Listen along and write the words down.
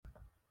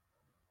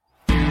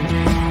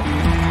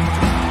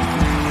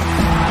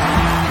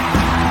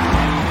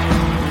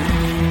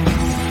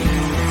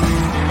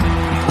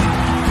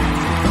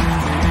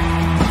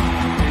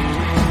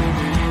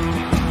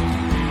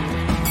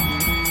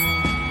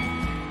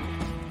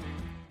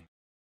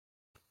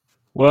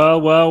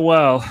Well, well,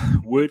 well.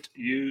 Would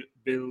you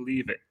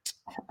believe it?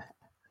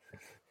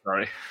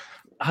 Sorry.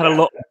 I had a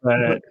lot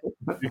of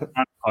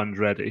puns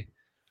ready,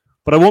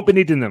 but I won't be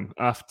needing them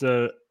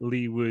after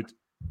Lee Wood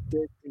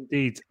did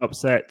indeed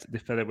upset the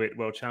featherweight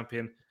world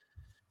champion,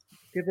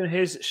 given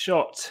his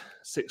shot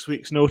 6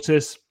 weeks'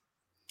 notice,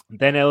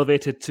 then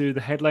elevated to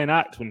the headline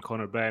act when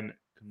Conor Benn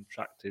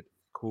contracted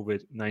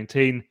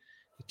COVID-19.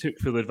 He took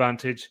full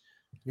advantage.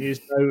 He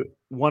is now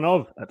one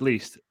of, at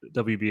least,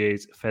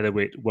 WBA's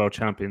featherweight world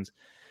champions,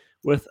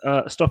 with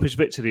a stoppage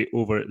victory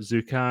over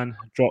Zhu Can,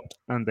 dropped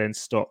and then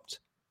stopped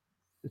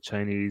the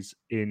Chinese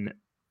in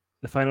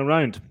the final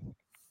round.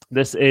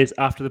 This is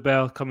After the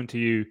Bell, coming to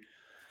you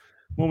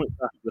moments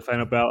after the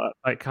final bell at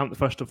Fight Camp, the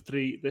first of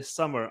three this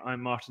summer.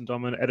 I'm Martin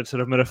Doman,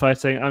 editor of Mirror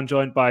Fighting. I'm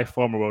joined by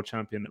former world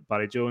champion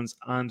Barry Jones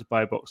and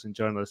by boxing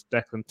journalist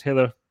Declan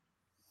Taylor.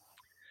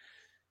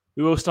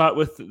 We will start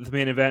with the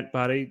main event,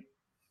 Barry.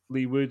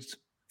 Lee Woods,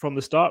 from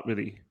the start,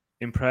 really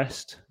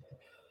impressed.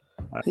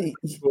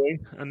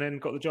 And then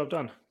got the job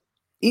done.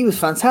 He was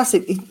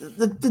fantastic.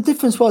 The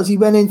difference was he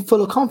went in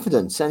full of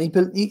confidence, and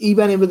he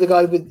went in with a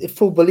guy with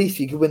full belief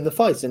he could win the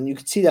fight, and you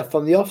could see that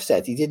from the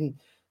offset. There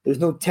was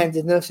no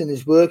tenderness in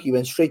his work. He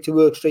went straight to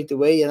work straight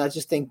away, and I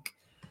just think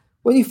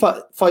when you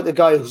fight a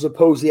guy who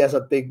supposedly has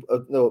a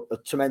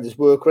tremendous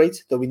work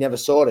rate, though we never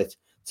saw it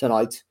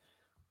tonight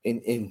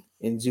in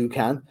Zhu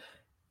Can,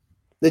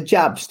 the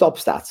jab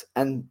stops that,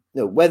 and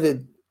whether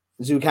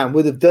Zhu Can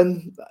would have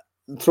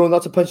thrown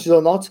lots of punches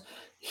or not,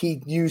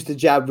 he used the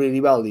jab really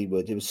well, Lee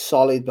Wood. It was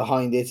solid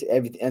behind it,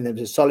 and there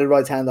was a solid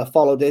right hand that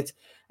followed it.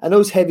 And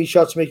those heavy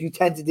shots make you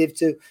tentative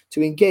to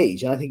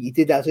engage. And I think he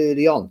did that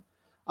early on.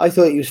 I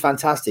thought he was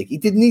fantastic. He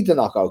didn't need the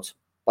knockout.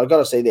 I've got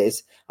to say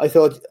this. I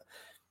thought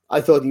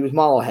he was a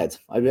mile ahead.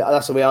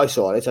 That's the way I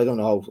saw it. I don't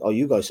know how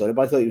you guys saw it,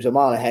 but I thought he was a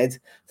mile ahead.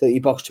 I thought he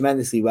boxed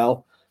tremendously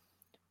well.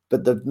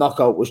 But the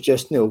knockout was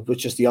just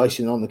the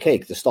icing on the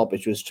cake. The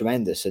stoppage was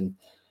tremendous.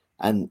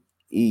 And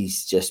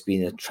he's just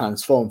been a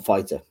transformed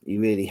fighter. He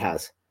really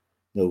has.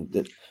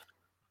 The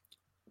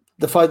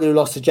fight that he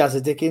lost to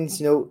Jazza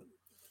Dickens,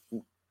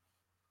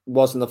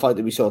 wasn't the fight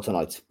that we saw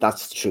tonight.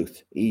 That's the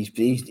truth.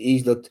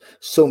 He's looked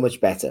so much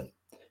better.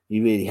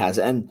 He really has.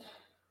 And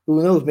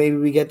who knows? Maybe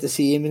we get to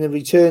see him in a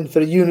return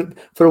for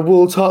a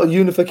world title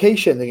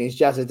unification against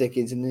Jazza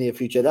Dickens in the near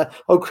future.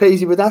 How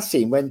crazy would that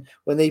seem when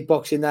they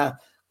box in that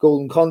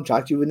golden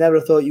contract? You would never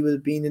have thought you would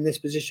have been in this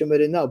position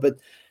we're in now. But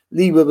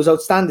Lee was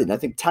outstanding. I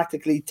think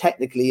tactically,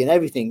 technically, and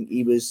everything,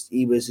 he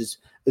was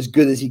as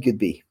good as he could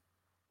be.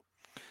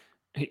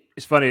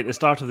 It's funny, at the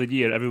start of the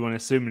year, everyone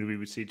assumed we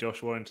would see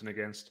Josh Warrington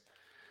against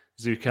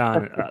Zhu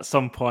Can at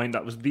some point.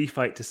 That was the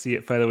fight to see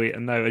at featherweight.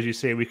 And now, as you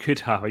say, we could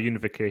have a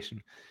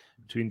unification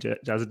between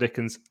Jazza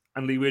Dickens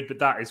and Lee Wood. But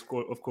that is,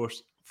 of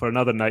course, for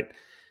another night.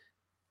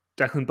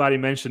 Declan, Barry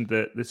mentioned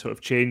the sort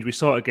of change. We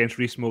saw it against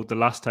Reece Mould the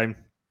last time.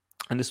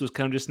 And this was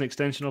kind of just an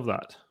extension of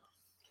that.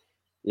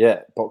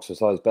 Yeah,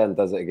 boxer-sized Ben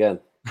does it again.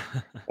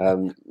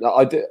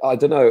 I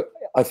don't know.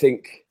 I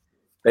think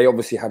they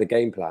obviously had a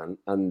game plan,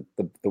 and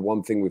the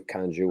one thing with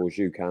Kanju or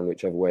Zhu Can,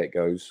 whichever way it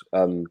goes,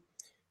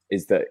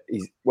 is that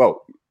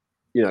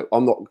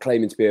I'm not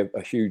claiming to be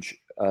a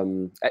huge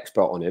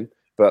expert on him,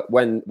 but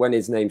when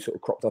his name sort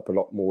of cropped up a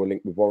lot more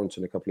linked with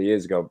Warrington a couple of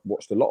years ago,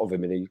 watched a lot of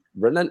him, and he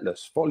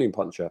relentless volume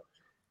puncher.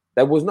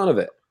 There was none of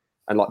it,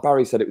 and like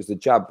Barry said, it was the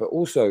jab, but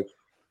also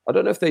I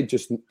don't know if they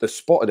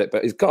spotted it,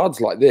 but his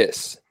guard's like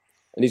this.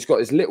 And he's got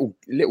this little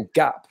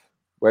gap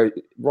where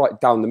right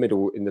down the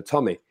middle in the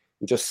tummy,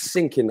 and just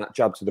sinking that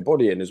jab to the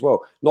body in as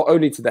well. Not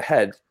only to the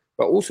head,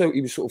 but also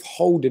he was sort of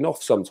holding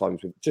off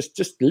sometimes with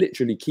just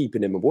literally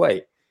keeping him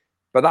away.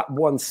 But that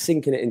one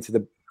sinking it into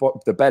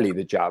the belly,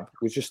 the jab,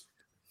 was just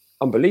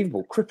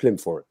unbelievable, crippling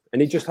for him.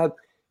 And he just had,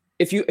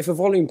 if a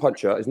volume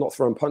puncher is not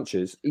throwing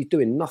punches, he's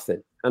doing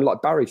nothing. And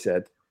like Barry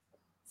said,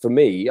 for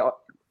me,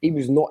 he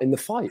was not in the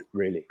fight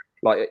really.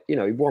 Like, he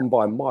won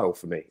by a mile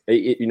for me.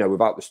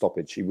 Without the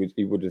stoppage, he was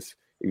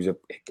a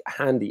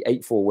handy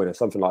 8-4 winner,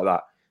 something like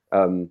that.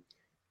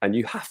 And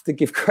you have to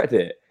give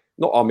credit,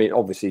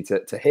 obviously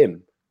to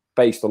him,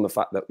 based on the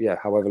fact that,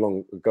 however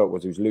long ago it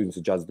was, he was losing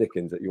to Jazza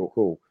Dickens at York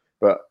Hall.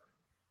 But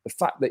the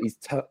fact that he's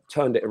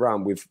turned it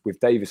around with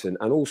Davison,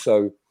 and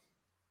also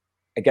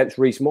against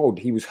Reece Mould,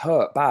 he was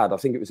hurt bad. I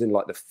think it was in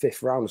like the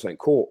 5th round or something,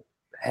 caught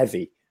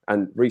heavy.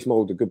 And Reece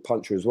Mould, a good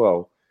puncher as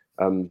well,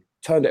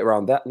 turned it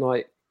around that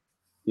night.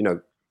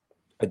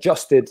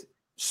 Adjusted,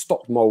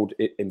 stopped Mould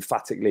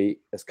emphatically,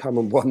 has come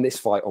and won this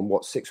fight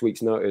on 6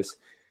 weeks' notice.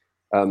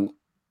 I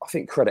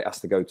think credit has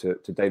to go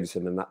to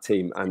Davison and that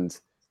team. And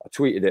I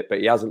tweeted it, but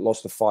he hasn't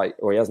lost a fight,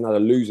 or he hasn't had a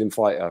losing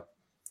fighter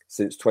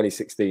since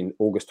 2016,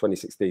 August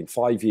 2016,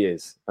 5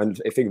 years.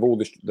 And I think of all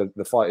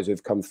the fighters who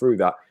have come through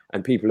that,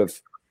 and people have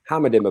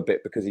hammered him a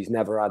bit because he's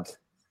never had,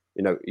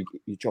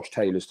 Josh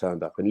Taylor's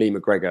turned up, and Lee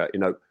McGregor,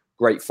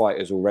 great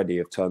fighters already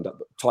have turned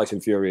up,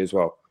 Tyson Fury as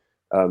well.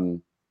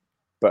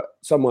 But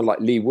someone like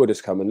Lee Wood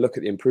has come, and look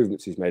at the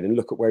improvements he's made, and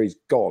look at where he's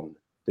gone,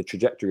 the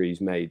trajectory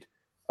he's made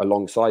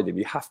alongside him.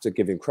 You have to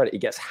give him credit. He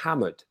gets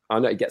hammered. I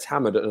know he gets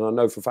hammered, and I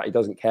know for a fact he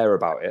doesn't care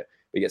about it.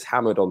 He gets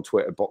hammered on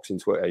Twitter, boxing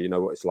Twitter. You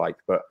know what it's like.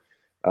 But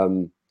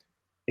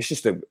it's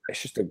just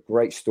a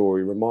great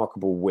story,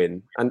 remarkable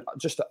win, and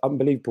just an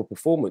unbelievable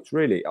performance.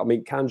 Really, I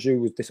mean, Kanju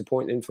was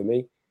disappointing for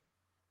me,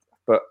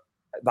 but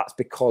that's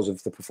because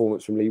of the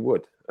performance from Lee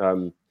Wood.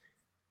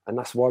 And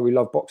that's why we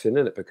love boxing,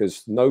 isn't it?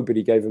 Because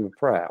nobody gave him a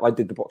prayer. I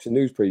did the Boxing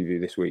News preview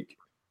this week.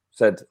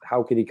 Said,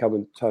 how could he come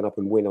and turn up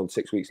and win on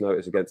 6 weeks'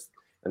 notice against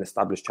an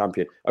established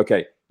champion?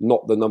 Okay,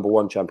 not the number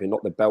one champion,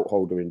 not the belt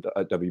holder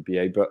at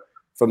WBA, but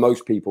for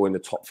most people in the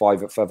top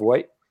 5 at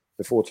featherweight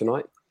before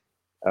tonight.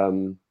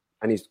 And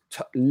he's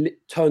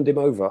turned him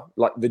over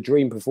like the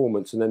dream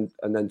performance, and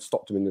then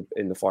stopped him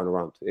in the final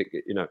round.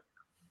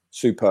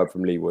 Superb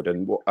from Lee Wood,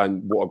 and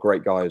what a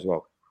great guy as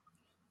well.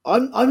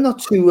 I'm not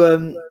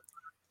too.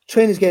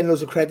 Trainers getting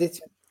loads of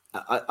credit.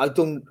 I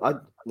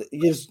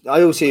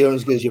always say you're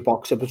as good as your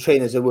boxer, but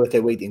trainers are worth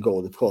their weight in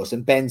gold, of course.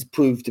 And Ben's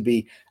proved to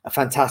be a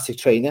fantastic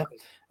trainer,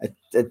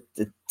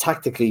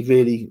 tactically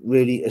really,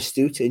 really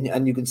astute,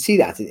 and you can see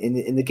that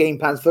in the game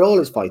plans for all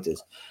his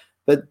fighters.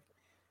 But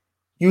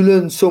you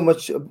learn so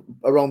much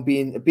around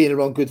being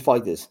around good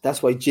fighters.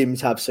 That's why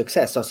gyms have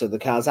success. Also, the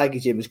Calzaghe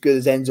gym, as good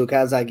as Enzo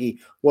Calzaghe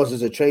was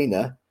as a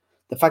trainer,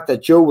 the fact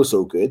that Joe was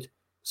so good,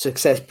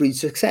 success breeds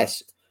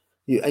success.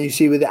 You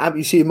see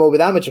more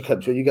with amateur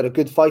clubs where you get a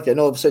good fighter, and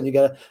all of a sudden you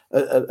get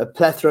a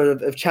plethora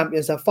of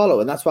champions that follow,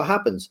 and that's what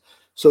happens.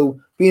 So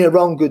being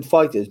around good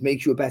fighters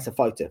makes you a better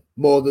fighter,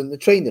 more than the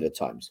trainer at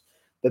times.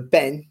 But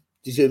Ben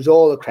deserves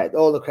all the credit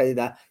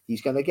that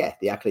he's going to get,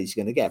 the accolades he's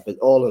going to get, but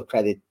all the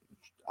credit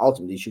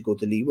ultimately should go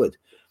to Lee Wood.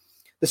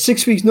 The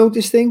 6 weeks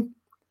notice thing,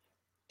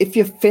 if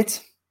you're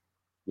fit,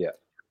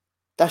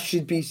 that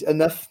should be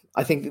enough.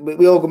 I think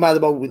we all go mad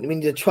about, the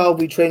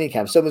 12-week training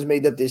camp. Someone's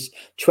made up this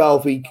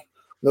 12-week.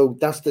 No,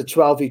 that's the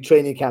 12-week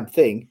training camp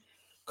thing.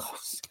 God,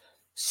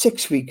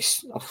 6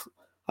 weeks.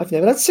 I've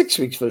never had 6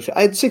 weeks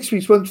I had 6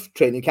 weeks one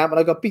training camp and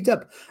I got beat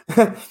up.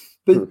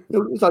 But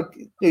it's like,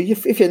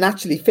 if you're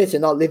naturally fit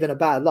and not living a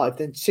bad life,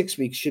 then 6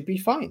 weeks should be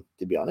fine,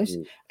 to be honest.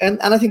 And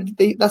I think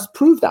that's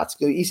proved that.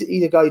 He's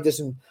a guy who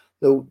doesn't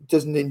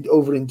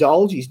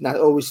overindulge. He's not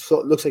always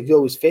looks like he's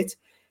always fit.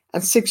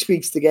 And 6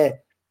 weeks to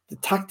get the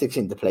tactics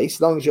into place,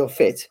 as long as you're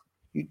fit,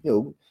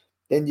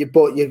 then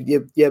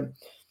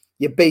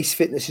your base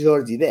fitness is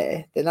already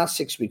there, then that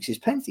 6 weeks is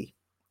plenty.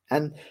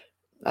 And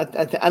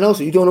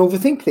also you don't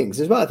overthink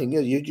things as well. I think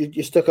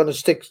you're stuck on a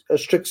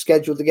strict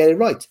schedule to get it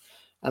right.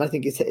 And I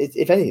think it's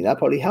if anything, that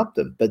probably helped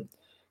them. But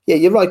yeah,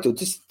 you're right though.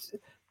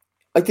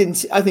 I think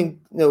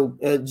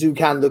Zhu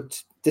Khan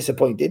looked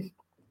disappointed.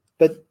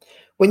 But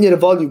when you're a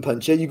volume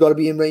puncher, you've got to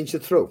be in range to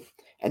throw.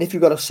 And if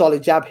you've got a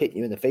solid jab hitting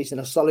you in the face and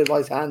a solid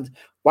right hand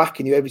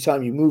whacking you every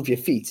time you move your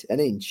feet an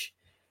inch,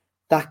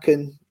 that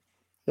can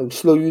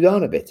slow you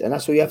down a bit. And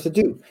that's what you have to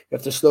do. You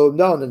have to slow him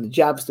down, and the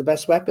jab's the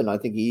best weapon. I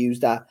think he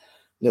used that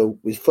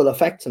with full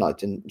effect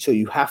tonight. And so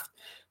you have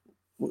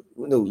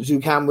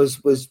Zhu Khan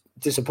was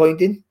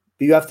disappointing,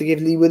 but you have to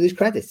give Lee Wood his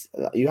credit.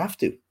 You have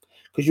to,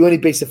 because you only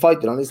based the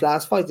fight on his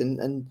last fight,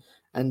 and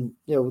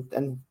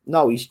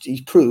now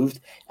he's proved,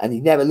 and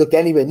he never looked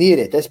anywhere near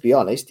it. Let's be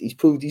honest, he's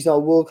proved he's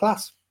not world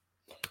class.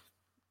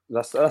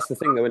 That's the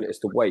thing, though, isn't it? It's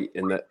the weight,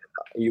 in that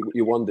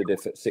you wondered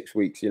if at 6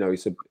 weeks,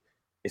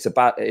 it's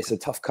a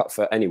tough cut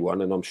for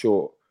anyone, and I'm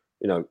sure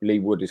Lee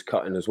Wood is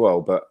cutting as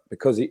well. But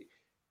because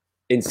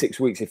in 6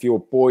 weeks, if you're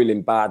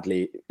boiling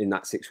badly in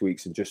that 6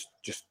 weeks and just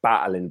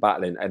battling,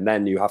 and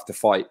then you have to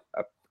fight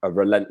a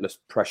relentless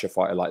pressure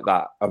fighter like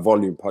that, a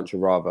volume puncher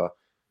rather,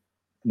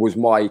 was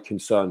my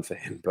concern for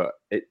him. But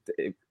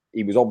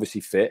he was obviously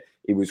fit.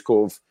 He was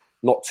kind of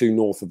not too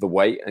north of the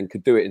weight and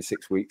could do it in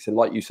 6 weeks. And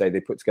like you say, they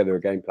put together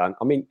a game plan.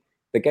 I mean,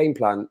 the game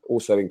plan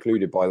also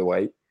included, by the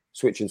way,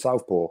 switching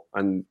southpaw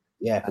and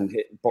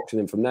boxing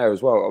him from there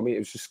as well. I mean, it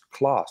was just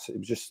class. It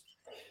was just...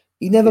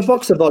 He never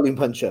boxed a volume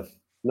puncher.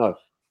 No.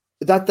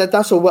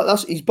 That's all. Well,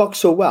 he's boxed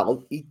so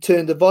well, he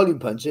turned a volume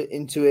puncher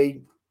into a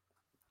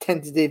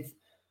tentative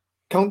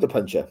counter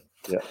puncher.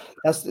 Yeah.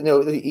 That's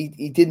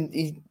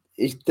the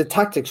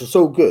tactics are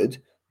so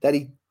good that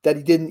he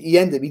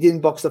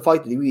didn't box the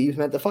fight that he was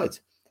meant to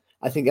fight.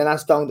 I think, and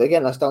that's down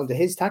to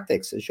his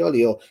tactics,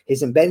 surely, or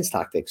his and Ben's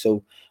tactics.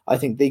 So I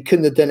think they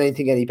couldn't have done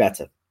anything any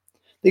better.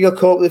 They got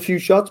caught with a few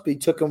shots, but he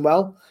took them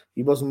well.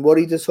 He wasn't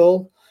worried at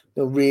all,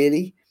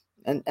 really.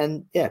 And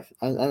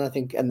I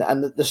think and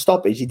the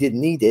stoppage, he didn't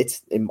need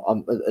it,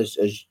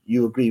 as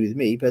you agree with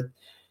me. But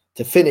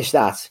to finish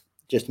that,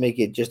 just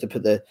to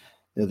put the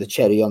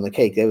cherry on the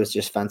cake, that was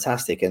just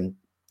fantastic. And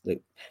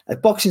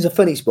boxing's a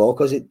funny sport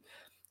because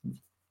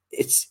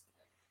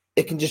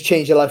it can just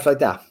change your life like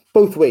that,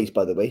 both ways,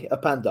 by the way,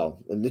 up and down,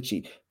 and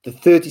literally the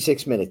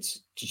 36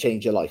 minutes to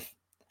change your life.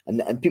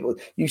 And people,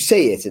 you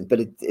say it, but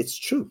it's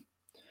true,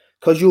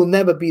 because you'll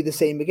never be the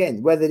same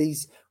again. Whether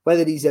he's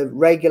a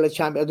regular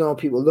champion, I don't know how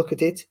people look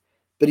at it,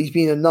 but he's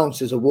been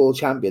announced as a world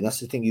champion. That's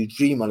the thing you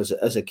dream on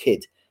as a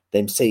kid.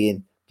 Them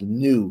saying the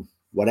new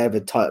whatever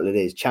title it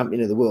is,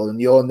 champion of the world, in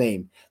your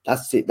name.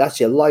 That's it. That's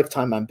your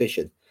lifetime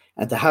ambition.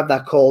 And to have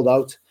that called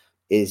out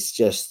is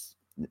just,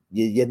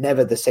 you're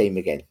never the same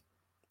again.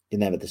 You're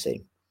never the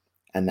same.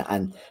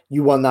 And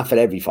you want that for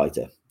every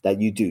fighter that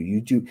you do.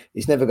 You do.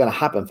 It's never going to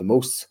happen for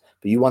most,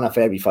 but you want that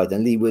for every fighter.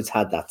 And Leigh Wood's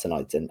had that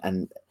tonight.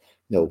 And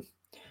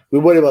we're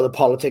worried about the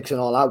politics and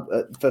all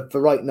that.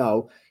 For right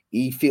now,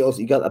 he feels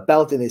he got a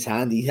belt in his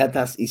hand. He's had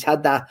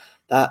that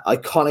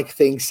iconic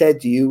thing said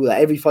to you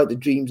that every fighter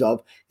dreams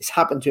of. It's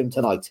happened to him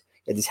tonight.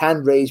 He had his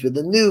hand raised with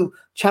the new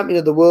champion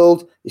of the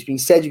world. It's been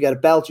said you get a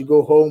belt, you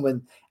go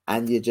home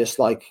and you're just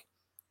like,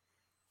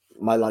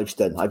 my life's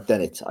done. I've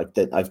done it. I've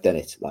done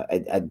it. Like,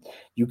 and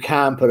you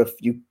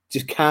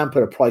just can't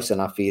put a price on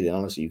that feeling.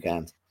 Honestly, you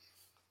can't.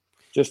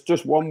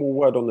 Just one more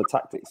word on the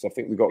tactics. I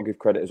think we've got to give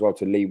credit as well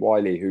to Lee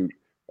Wiley, who,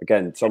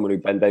 again, someone who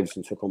Ben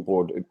Davison took on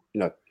board.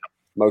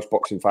 Most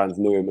boxing fans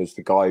knew him as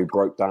the guy who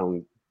broke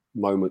down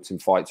moments in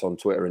fights on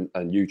Twitter and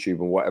YouTube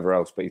and whatever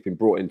else. But he's been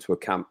brought into a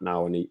camp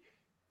now, and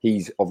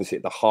he's obviously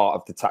at the heart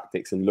of the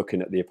tactics and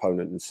looking at the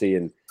opponent and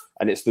seeing.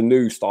 And it's the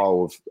new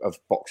style of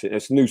boxing.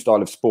 It's a new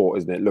style of sport,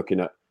 isn't it?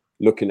 Looking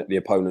at the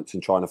opponents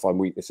and trying to find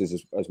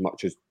weaknesses as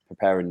much as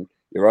preparing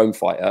your own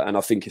fighter. And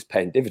I think it's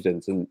paying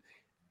dividends. And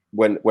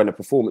when a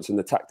performance and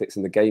the tactics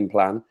and the game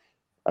plan,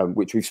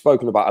 which we've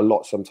spoken about a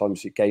lot,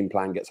 sometimes the game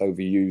plan gets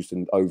overused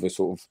and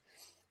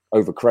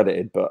over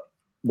credited. But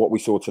what we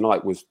saw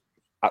tonight was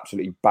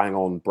absolutely bang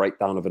on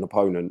breakdown of an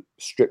opponent,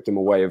 stripped him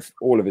away of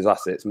all of his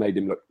assets, made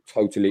him look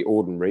totally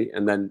ordinary.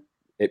 And then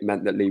it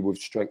meant that Leigh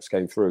Wood's strengths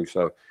came through.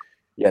 So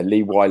yeah,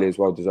 Lee Wiley as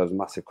well deserves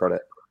massive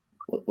credit.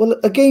 Well,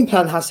 a game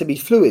plan has to be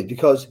fluid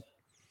because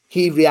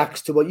he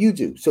reacts to what you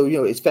do. So,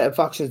 it's fair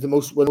faction is the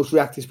most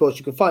reactive sports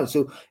you can find.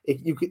 So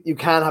you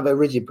can't have a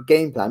rigid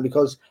game plan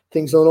because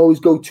things don't always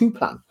go to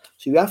plan.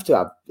 So you have to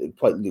have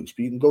quite loose,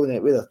 but you can go in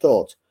there with a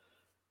thought.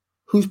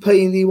 Who's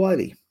paying Lee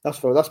Wiley?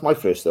 That's my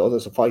first thought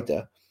as a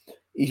fighter.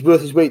 He's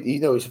worth his weight.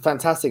 He's a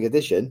fantastic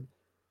addition,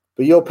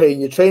 but you're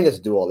paying your trainer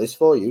to do all this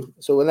for you.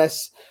 So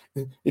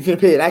if you're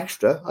paying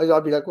extra,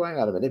 I'd be like, well, hang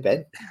on a minute,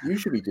 Ben, you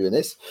should be doing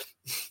this.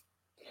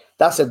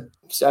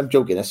 I'm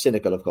joking. That's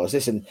cynical, of course.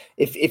 Listen,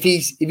 if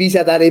he's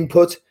had that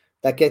input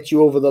that gets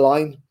you over the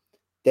line,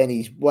 then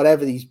he's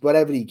whatever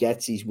he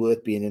gets, he's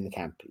worth being in the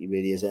camp. He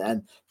really is,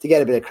 and to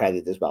get a bit of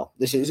credit as well.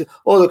 This is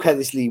all the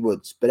credit's Leigh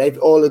Woods, but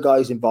all the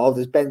guys involved,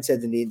 as Ben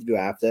said in the interview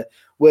after,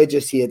 we're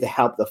just here to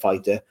help the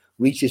fighter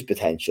reach his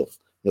potential,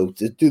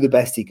 to do the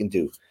best he can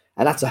do,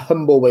 and that's a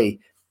humble way,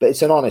 but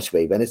it's an honest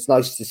way, and it's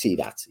nice to see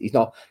that he's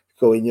not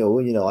going,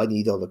 I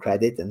need all the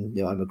credit, and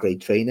I'm a great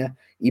trainer.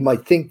 He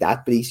might think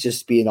that, but he's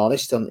just being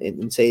honest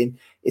and saying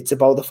it's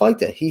about the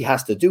fighter. He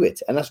has to do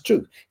it, and that's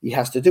true. He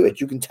has to do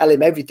it. You can tell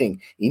him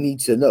everything he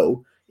needs to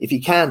know. If he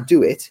can't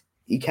do it,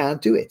 he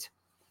can't do it.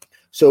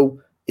 So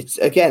it's,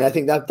 again, I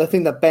think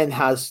that Ben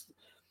has,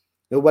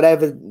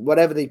 whatever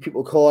the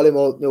people call him,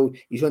 or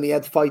he's only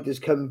had fighters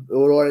come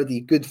who are already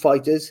good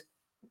fighters.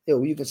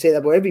 You can say that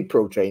about every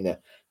pro trainer.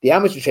 The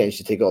amateur trainers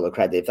should take all the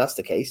credit if that's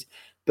the case,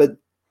 but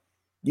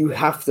you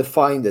have to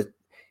find that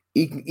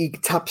he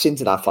taps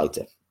into that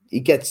fighter. He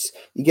gets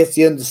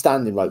the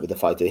understanding right with the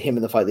fighter. Him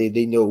and the fighter,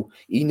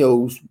 he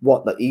knows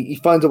what that he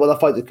finds out what the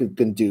fighter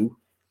can do,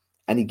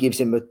 and he gives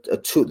him a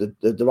tool,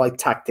 the right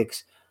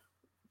tactics,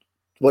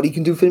 what he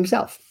can do for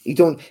himself. He's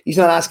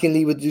not asking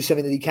Leigh Wood to do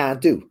something that he can't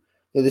do.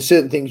 There's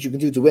certain things you can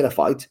do to win a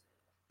fight,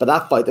 but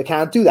that fighter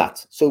can't do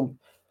that. So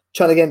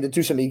trying to get him to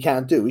do something he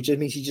can't do, which just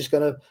means he's just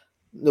gonna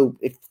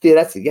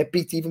theoretically get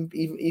beat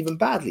even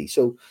badly.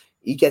 So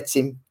he gets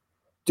him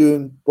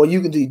doing what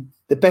you can do,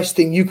 the best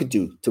thing you could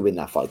do to win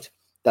that fight.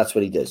 That's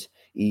what he does.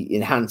 He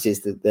enhances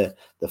the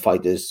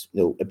fighter's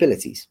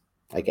abilities.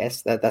 I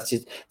guess that's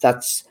it.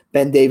 That's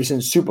Ben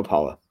Davison's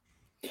superpower.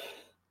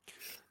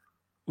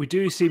 We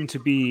do seem to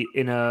be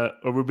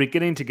we're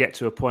beginning to get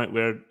to a point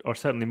where, or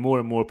certainly more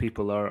and more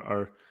people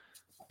are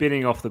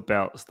binning off the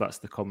belts. That's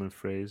the common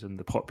phrase and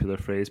the popular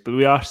phrase. But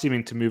we are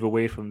seeming to move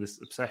away from this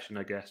obsession,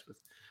 I guess, with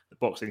that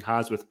boxing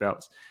has with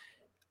belts.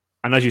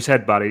 And as you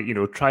said, Barry,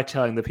 try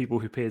telling the people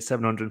who paid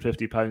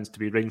 £750 to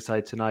be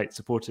ringside tonight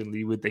supporting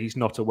Leigh Wood that he's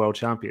not a world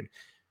champion.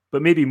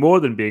 But maybe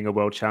more than being a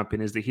world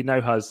champion is that he now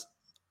has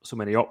so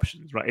many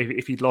options, right?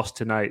 If he'd lost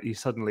tonight,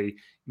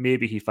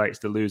 maybe he fights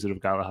the loser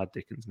of Galahad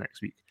Dickens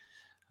next week,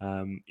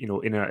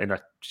 in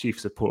a chief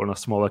support on a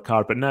smaller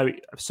card. But now,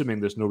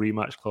 assuming there's no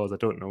rematch clause, I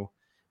don't know.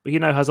 But he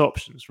now has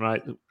options,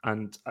 right?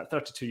 And at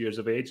 32 years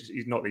of age,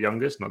 he's not the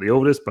youngest, not the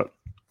oldest, but,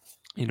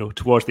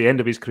 towards the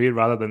end of his career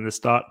rather than the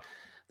start.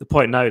 The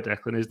point now,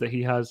 Declan, is that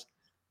he has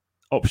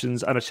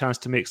options and a chance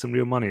to make some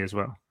real money as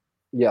well.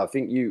 Yeah, I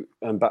think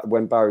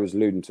when Barry was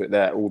alluding to it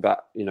there, all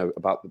that,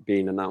 about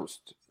being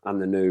announced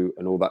and the new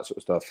and all that sort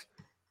of stuff,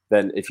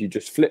 then if you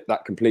just flip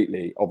that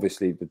completely,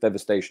 obviously the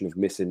devastation of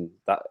missing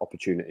that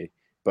opportunity,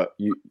 but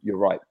you're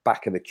right,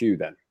 back of the queue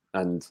then.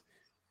 And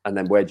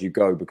then where do you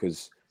go?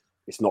 Because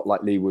it's not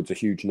like Leigh Wood's a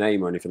huge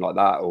name or anything like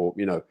that. Or,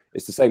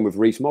 it's the same with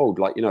Reece Mould.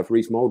 Like, if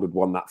Reece Mould had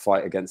won that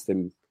fight against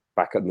him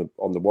back on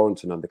the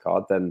Warrington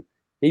undercard, then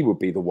he would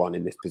be the one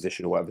in this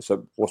position or whatever.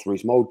 So what's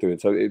Reece Mould doing?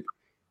 So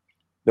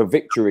the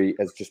victory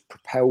has just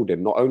propelled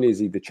him. Not only is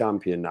he the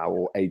champion now,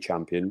 or a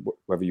champion,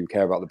 whether you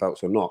care about the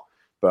belts or not,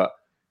 but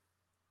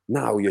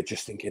now you're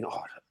just thinking,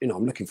 oh,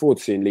 I'm looking forward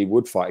to seeing Lee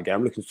Wood fight again.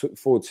 I'm looking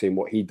forward to seeing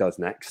what he does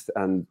next.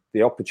 And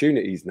the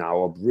opportunities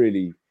now are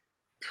really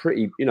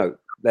pretty,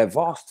 they're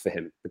vast for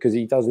him because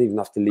he doesn't even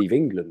have to leave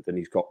England and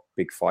he's got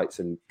big fights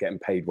and getting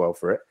paid well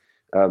for it.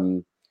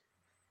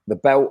 The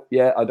belt,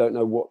 I don't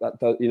know what that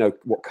does,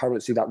 what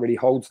currency that really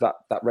holds, that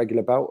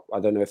regular belt. I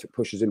don't know if it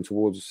pushes him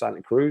towards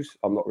Santa Cruz.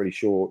 I'm not really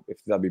sure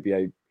if the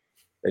WBA,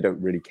 they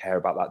don't really care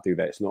about that, do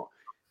they? It's not,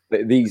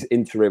 these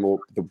interim or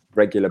the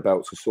regular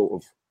belts are sort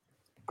of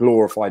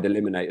glorified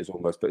eliminators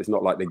almost, but it's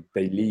not like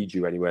they lead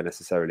you anywhere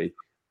necessarily.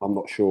 I'm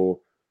not sure.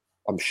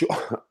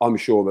 I'm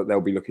sure that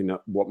they'll be looking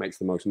at what makes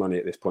the most money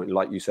at this point.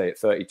 Like you say, at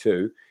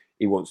 32,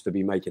 he wants to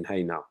be making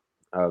hay now.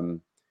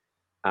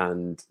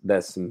 And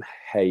there's some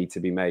hay to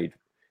be made.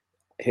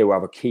 He'll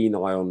have a keen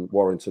eye on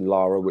Warrington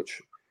Lara,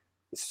 which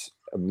is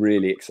a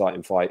really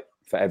exciting fight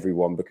for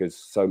everyone because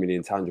so many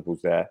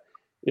intangibles there.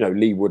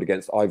 Lee Wood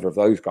against either of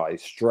those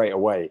guys straight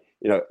away.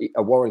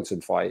 A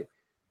Warrington fight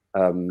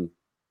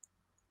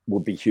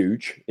would be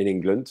huge in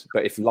England.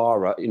 But if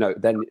Lara,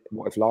 then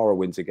what if Lara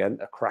wins again?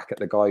 A crack at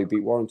the guy who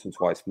beat Warrington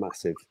twice,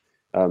 massive.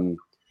 You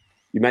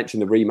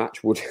mentioned the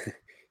rematch. Would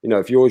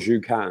if you're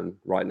Zhu Can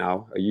right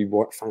now, are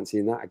you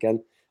fancying that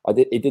again?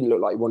 It didn't look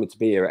like he wanted to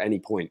be here at any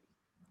point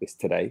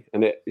today.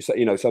 And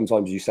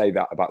sometimes you say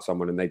that about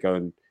someone and they go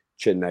and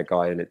chin their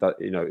guy, and it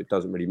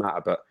doesn't really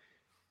matter. But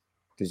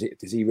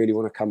does he really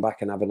want to come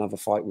back and have another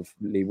fight with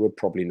Lee Wood?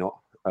 Probably not.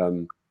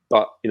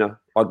 But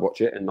I'd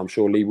watch it, and I'm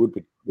sure Lee Wood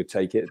would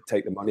take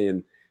the money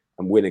and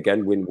win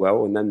again, win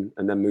well, and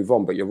then move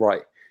on. But you're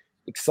right,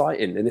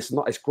 exciting, and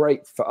it's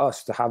great for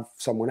us to have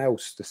someone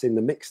else that's in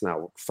the mix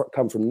now,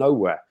 come from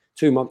nowhere.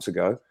 2 months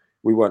ago,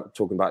 we weren't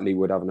talking about Lee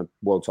Wood having a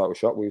world title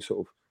shot. We were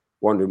sort of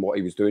wondering what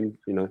he was doing,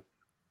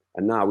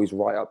 and now he's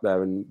right up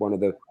there and one of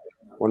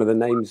the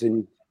names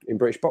in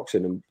British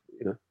boxing, and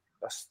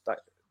that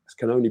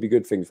can only be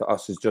good things for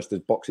us as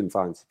boxing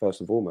fans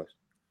first and foremost.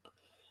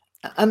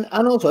 And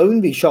also, I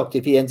wouldn't be shocked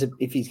if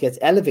he gets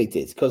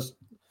elevated because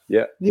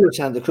Leo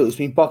Santa Cruz has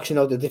been boxing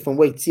out at different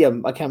weights. I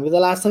can't remember the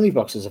last time he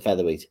boxed as a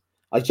featherweight.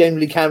 I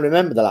generally can't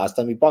remember the last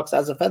time he boxed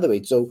as a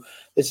featherweight. So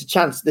there's a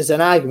chance, there's an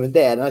argument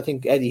there, and I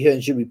think Eddie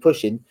Hearn should be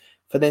pushing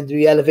for them to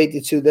be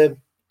elevated to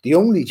the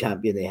only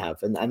champion they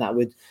have, and that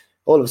would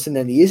all of a sudden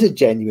then he is a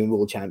genuine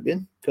world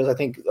champion, because I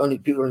think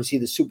people only see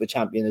the super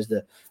champion as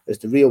the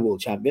real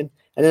world champion,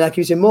 and then that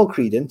gives him more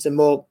credence and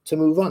more to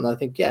move on. I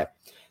think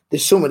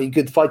there's so many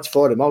good fights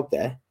for him out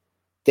there,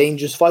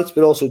 dangerous fights,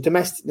 but also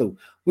domestic.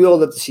 We all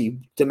love to see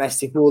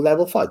domestic world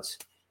level fights,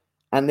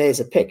 and there's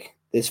a pick.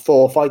 There's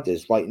 4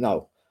 fighters right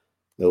now.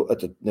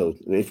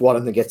 If one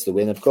of them gets the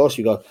win, of course,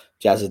 you got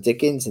Jazza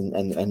Dickens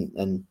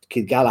and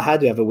Kid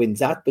Galahad, whoever wins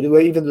that, but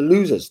even the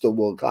losers still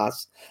world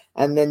class.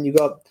 And then you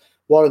got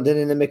Warrington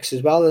in the mix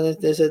as well,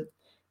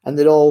 and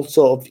they're all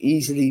sort of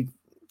easily,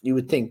 you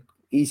would think,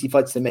 easy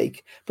fights to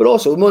make. But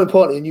also, more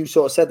importantly, and you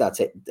sort of said that,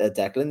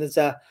 Declan, is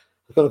I'm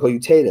going to call you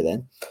Taylor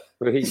then.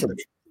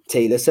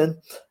 Taylor, son.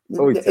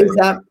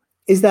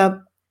 Is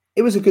that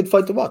it was a good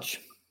fight to watch.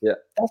 Yeah,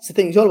 that's the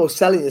thing. It's all about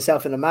selling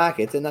yourself in the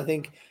market, and I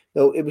think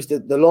it was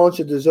the launch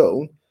of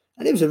DAZN,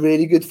 and it was a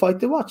really good fight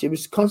to watch. It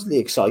was constantly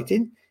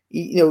exciting.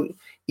 He was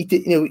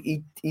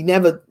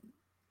never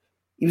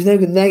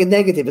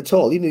negative at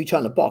all. Even though he was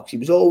trying to box, he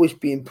was always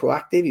being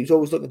proactive. He was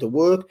always looking to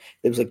work.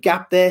 There was a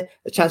gap there,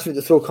 a chance for him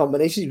to throw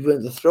combinations. He was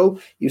willing to throw.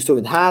 He was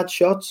throwing hard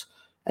shots,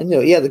 and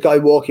he had the guy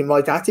walking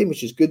right at him,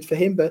 which is good for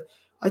him. But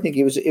I think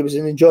it was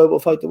an enjoyable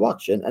fight to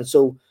watch, and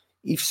so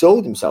he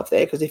sold himself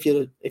there, because if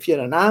you're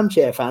an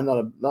armchair fan,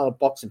 not a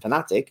boxing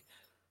fanatic,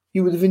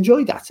 you would have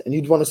enjoyed that, and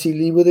you'd want to see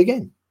Lee Wood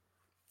again.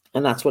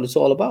 And that's what it's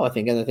all about, I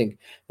think. And I think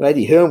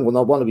Eddie Hearn will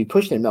not want to be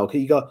pushing him now,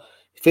 because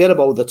forget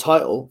about the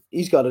title,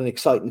 he's got an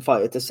exciting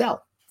fighter to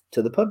sell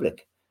to the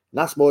public. And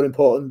that's more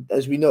important,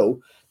 as we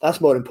know,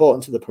 that's more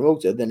important to the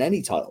promoter than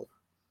any title.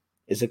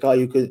 It's a guy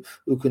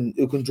who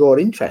can draw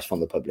interest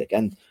from the public.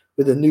 And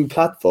with a new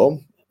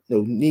platform,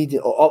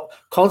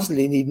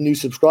 constantly need new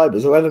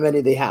subscribers, however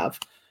many they have,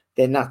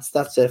 then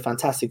that's a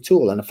fantastic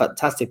tool and a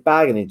fantastic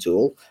bargaining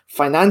tool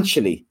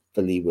financially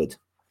for Lee Wood.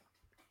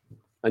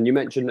 And you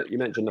mentioned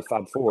the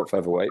Fab Four at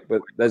featherweight,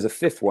 but there's a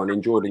 5th one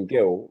in Jordan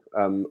Gill.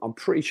 I'm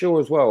pretty sure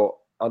as well.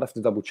 I'd have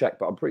to double check,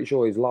 but I'm pretty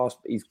sure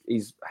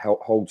he's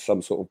holds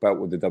some sort of belt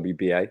with the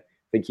WBA. I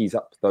think he's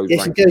up those.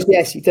 Yes, rankings. He does.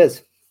 Yes, he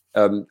does.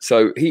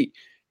 So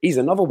he's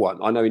another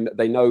one. I know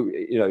they know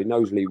he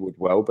knows Lee Wood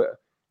well, but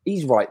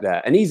he's right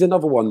there, and he's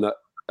another one that,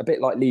 a bit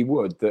like Lee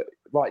Wood, that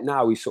right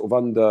now he's sort of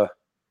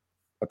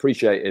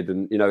underappreciated,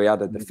 and he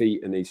had a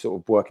defeat and he's sort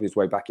of working his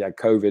way back. He had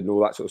COVID and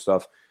all that sort of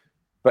stuff.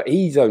 But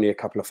he's only a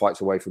couple of fights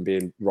away from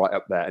being right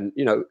up there. And,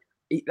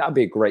 that'd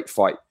be a great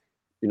fight,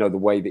 the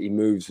way that he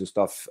moves and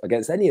stuff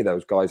against any of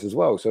those guys as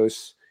well. So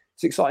it's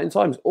exciting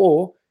times.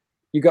 Or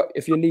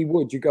if you're Lee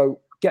Wood, you go,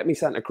 get me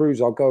Santa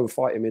Cruz, I'll go and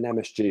fight him in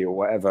MSG or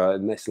whatever.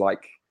 And this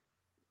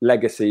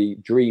legacy,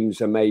 dreams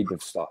are made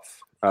of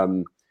stuff.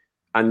 And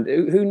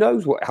who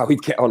knows how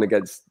he'd get on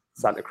against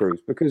Santa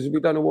Cruz, because we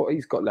don't know what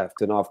he's got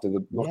left. And after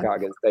the knockout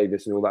against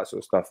Davis and all that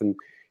sort of stuff. And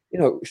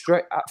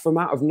straight from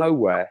out of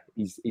nowhere,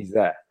 he's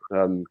there.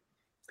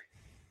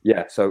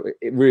 So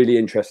it really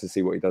interesting to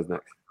see what he does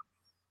next.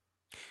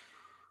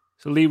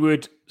 So Lee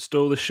Wood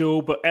stole the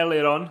show, but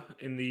earlier on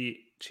in the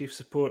Chief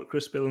Support,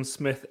 Chris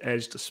Billam-Smith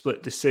edged a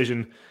split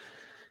decision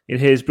in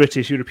his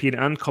British, European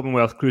and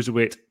Commonwealth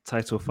Cruiserweight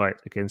title fight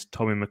against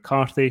Tommy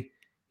McCarthy.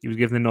 He was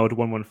given the nod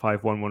 115,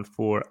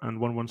 114 and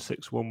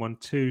 116,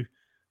 112.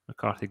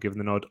 McCarthy given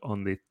the nod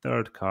on the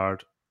third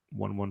card,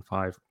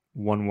 115,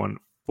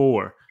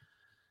 114.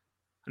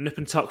 A nip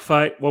and tuck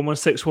fight,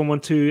 116,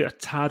 112, a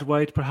tad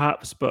wide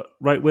perhaps, but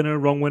right winner,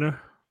 wrong winner?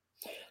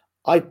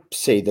 I'd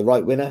say the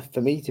right winner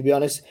for me, to be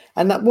honest.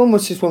 And that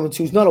 116,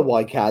 112 is not a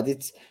wide card.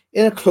 It's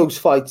in a close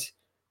fight,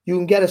 you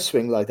can get a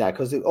swing like that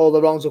because all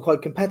the rounds are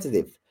quite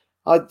competitive.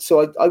 I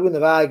wouldn't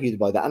have argued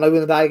about that, and I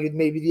wouldn't have argued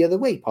maybe the other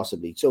way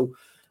possibly. So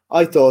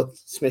I thought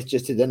Smith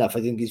just did enough.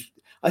 I think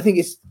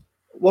it's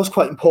what's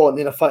quite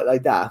important in a fight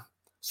like that.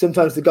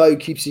 Sometimes the guy who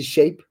keeps his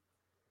shape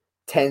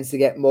tends to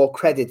get more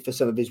credit for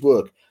some of his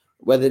work,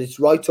 whether it's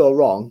right or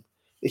wrong.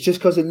 It's just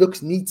because it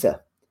looks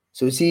neater.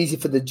 So it's easy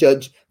for the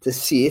judge to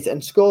see it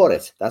and score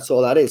it. That's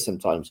all that is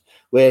sometimes.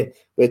 Where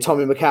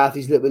Tommy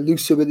McCarthy's a little bit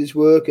looser with his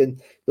work and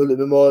a little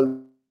bit more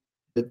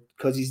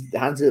because his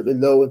hands are a little bit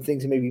low and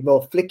things are maybe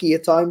more flicky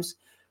at times,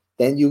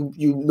 then you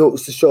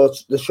notice the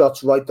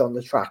shots right on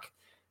the track.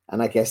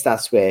 And I guess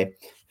that's where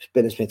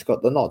Billam-Smith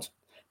got the nod.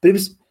 But it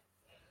was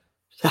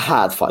a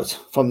hard fight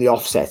from the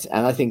offset.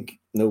 And I think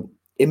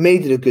it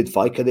made it a good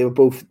fight because they were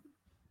both,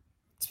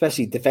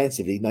 especially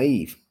defensively,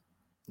 naive.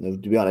 To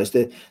be honest,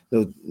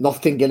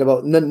 not thinking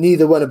about,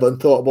 neither one of them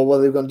thought about what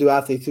they were going to do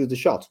after they threw the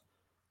shot.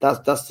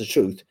 That's the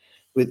truth.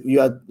 You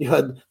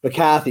had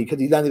McCarthy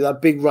because he landed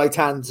that big right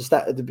hand to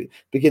start at the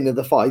beginning of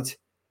the fight.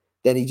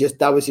 Then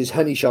that was his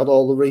honey shot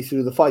all the way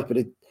through the fight, but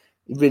it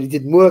really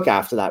didn't work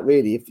after that.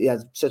 Really, if he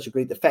had such a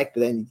great effect,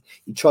 but then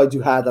he tried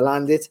too hard to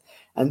land it.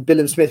 And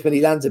Billam-Smith, when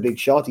he lands a big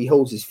shot, he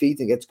holds his feet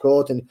and gets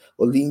caught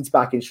or leans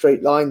back in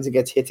straight lines and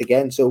gets hit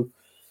again. So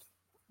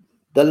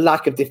the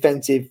lack of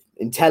defensive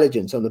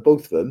intelligence on the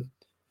both of them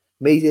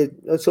made it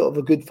a sort of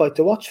a good fight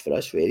to watch for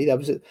us. Really,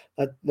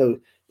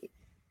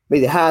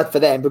 made it hard for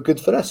them, but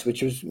good for us,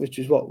 which was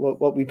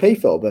what we pay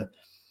for. But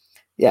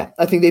yeah,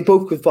 I think they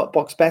both could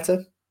box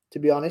better, to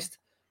be honest.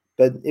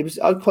 But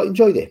I quite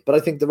enjoyed it. But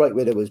I think the right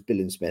winner was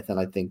Billam-Smith, and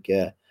I think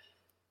I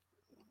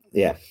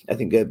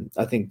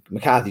think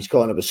McCarthy's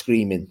corner was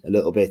screaming a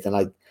little bit, and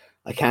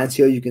I can't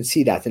see how you can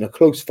see that in a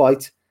close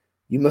fight.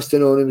 You must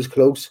have known it was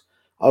close.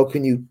 How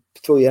can you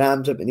throw your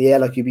arms up in the air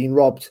like you've been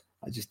robbed?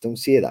 I just don't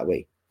see it that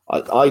way.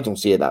 I don't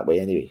see it that way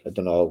anyway. I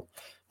don't know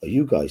how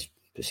you guys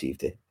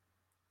perceived it.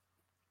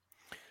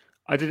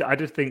 I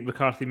did think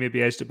McCarthy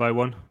maybe edged it by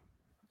one.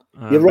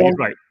 You're wrong. You're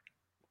right.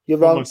 You're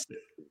wrong.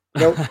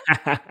 Nope.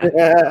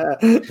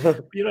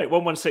 You're right.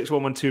 116,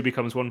 112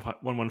 becomes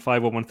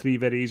 115, 113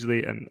 very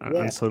easily, and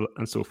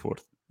so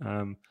forth.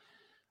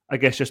 I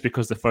guess just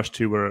because the first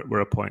two were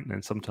a point, and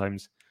then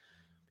sometimes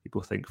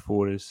people think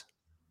 4 is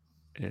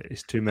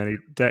too many.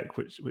 Deck,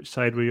 which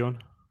side were you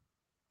on?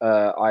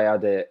 I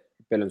had it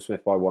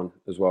Billam-Smith by 1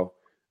 as well.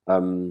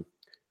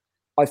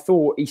 I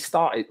thought he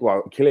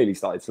clearly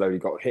started slowly,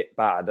 got hit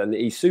bad, and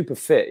he's super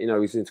fit.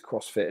 He's into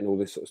CrossFit and all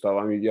this sort of stuff.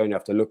 I mean, you only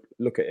have to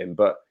look at him,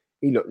 but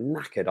he looked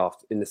knackered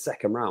in the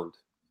second round.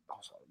 I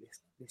was like,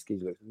 this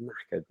geezer looks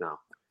knackered now.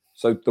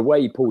 So the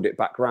way he pulled it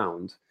back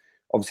round,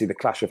 obviously the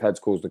clash of heads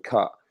caused the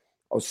cut.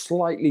 I was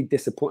slightly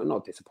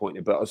not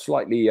disappointed, but I was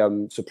slightly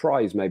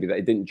surprised maybe that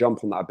he didn't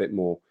jump on that a bit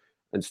more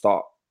and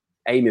start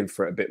aiming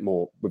for it a bit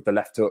more with the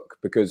left hook,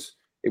 because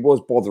it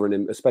was bothering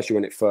him, especially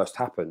when it first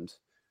happened.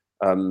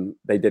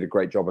 They did a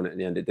great job on it in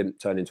the end. It didn't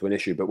turn into an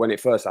issue, but when it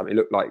first happened, it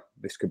looked like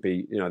this could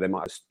be, they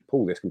might have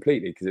pulled this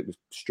completely because it was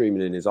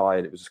streaming in his eye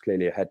and it was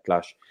clearly a head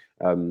clash.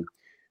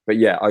 But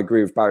yeah, I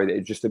agree with Barry that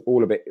it's just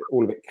all a bit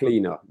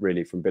cleaner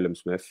really from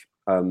Billam-Smith,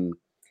 and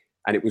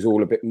it was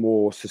all a bit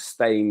more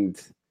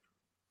sustained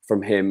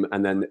from him.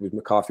 And then it was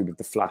McCarthy with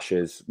the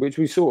flashes, which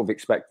we sort of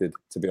expected,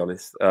 to be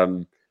honest.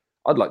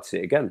 I'd like to see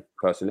it again,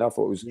 personally.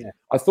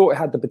 I thought it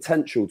had the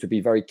potential to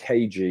be very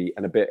cagey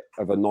and a bit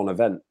of a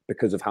non-event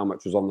because of how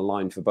much was on the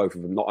line for both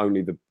of them. Not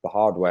only the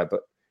hardware,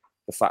 but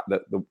the fact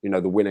that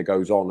the winner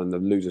goes on and the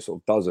loser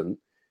sort of doesn't.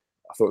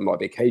 I thought it might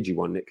be a cagey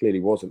one. It clearly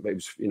wasn't, but it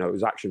was it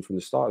was action from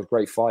the start. It was a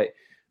great fight.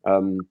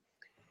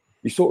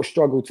 You sort of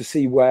struggle to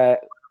see where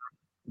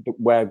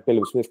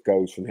Billam-Smith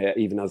goes from here,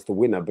 even as the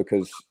winner,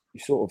 because you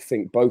sort of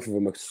think both of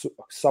them are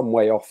some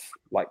way off,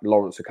 like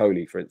Lawrence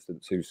Okoli, for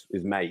instance, who's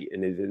his mate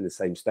and is in the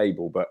same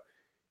stable. But,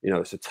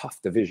 it's a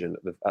tough division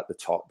at the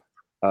top.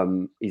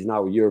 He's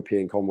now a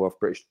European, Commonwealth,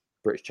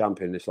 British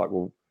champion. It's like,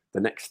 well,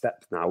 the next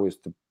step now is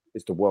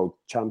the world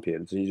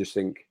champions. And you just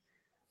think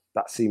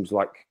that seems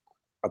like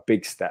a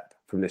big step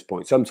from this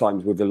point.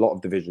 Sometimes with a lot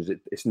of divisions,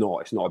 it's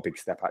not a big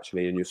step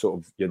actually. And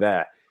you're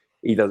there.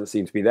 He doesn't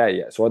seem to be there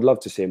yet. So I'd love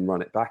to see him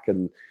run it back.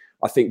 And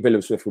I think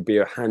Billam-Smith would be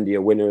a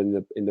handier winner in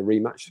the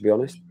rematch, to be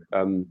honest.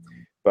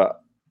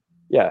 But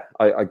yeah,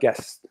 I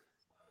guess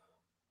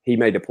he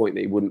made a point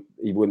that he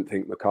wouldn't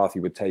think McCarthy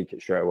would take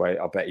it straight away.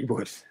 I bet he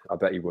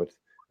would.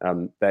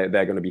 They're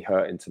going to be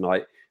hurting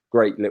tonight.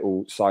 Great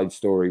little side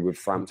story with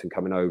Frampton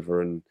coming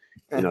over and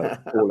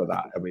all of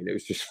that. I mean,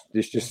 it's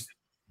just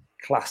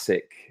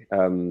classic. I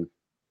don't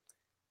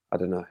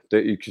know.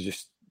 You could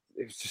just.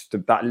 It's just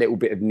that little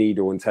bit of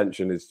needle and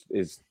tension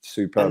is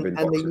superb.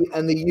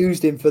 And they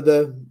used him for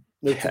to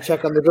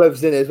check on the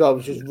gloves in as well,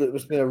 which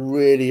was been a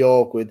really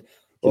awkward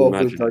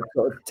like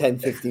 10,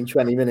 15,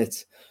 20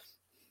 minutes.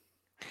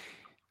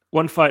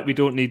 One fight we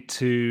don't need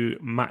to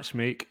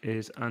matchmake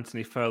is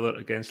Anthony Fowler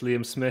against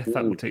Liam Smith.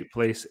 That will take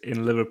place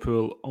in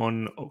Liverpool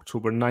on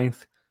October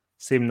 9th.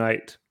 Same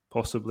night,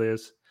 possibly,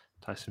 as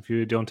Tyson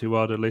Fury, Deontay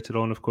Wilder later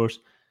on, of course.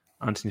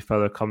 Anthony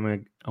Fowler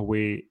coming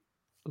away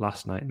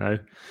last night now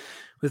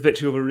with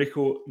victory over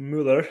Rico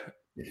Muller.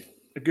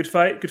 A good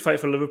fight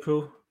for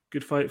Liverpool.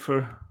 Good fight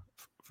for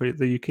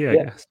the UK,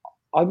 I guess.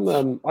 I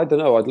don't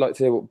know. I'd like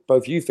to hear what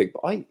both you think,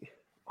 but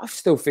I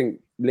still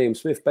think Liam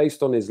Smith,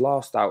 based on his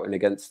last outing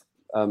against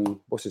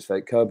what's his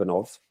face,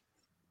 Kurbanov,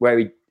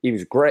 where he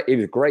was great. It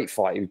was a great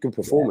fight. It was a good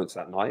performance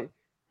that night.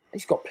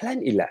 He's got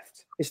plenty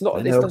left. It's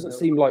not. This doesn't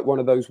seem like one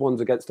of those ones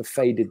against a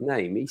faded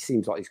name. He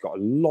seems like he's got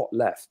a lot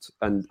left,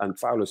 and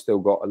Fowler's still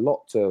got a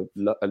lot to.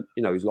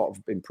 He's a lot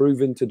of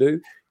improving to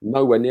do.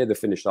 Nowhere near the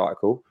finished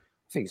article.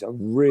 I think it's a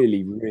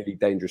really, really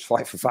dangerous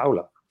fight for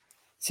Fowler.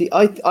 See,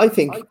 I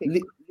think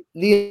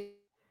Liam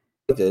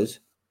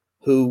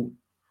who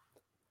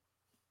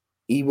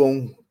he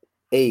won't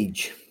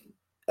age.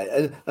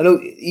 I know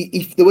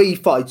the way he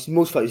fights,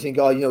 most fighters think,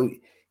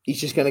 he's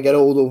just going to get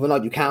old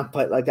overnight. You can't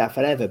fight like that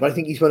forever. But I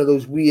think he's one of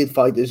those weird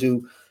fighters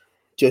who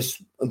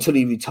just, until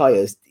he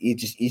retires,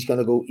 he's going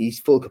to go, he's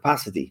full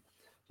capacity.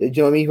 Do you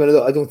know what I mean?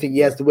 I don't think he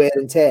has the wear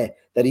and tear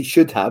that he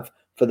should have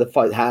for the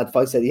hard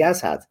fights that he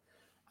has had.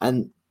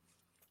 And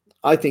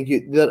I think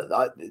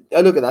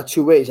I look at that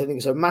two ways. I think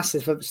it's a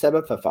massive step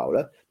up for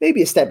Fowler.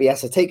 Maybe a step he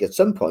has to take at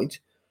some point,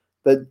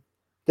 but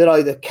they're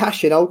either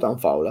cashing out on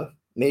Fowler.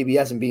 Maybe he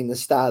hasn't been the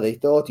star they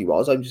thought he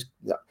was. This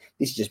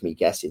is just me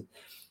guessing.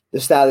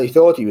 The star they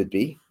thought he would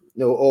be,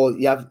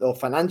 or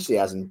financially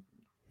hasn't,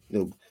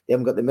 they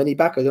haven't got the money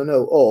back. I don't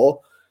know,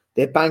 or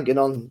they're banking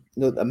on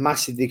a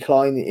massive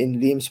decline in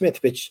Liam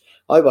Smith, which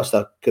I watched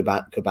that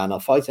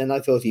Kurbanov fight and I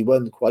thought he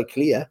won quite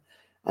clear.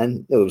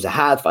 And it was a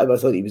hard fight, but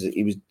I thought he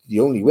was the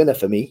only winner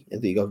for me. I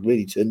think he got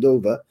really turned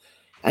over,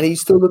 and he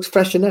still looks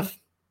fresh enough.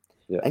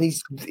 Yeah. And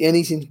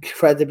he's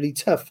incredibly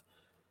tough,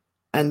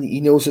 and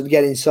he knows how to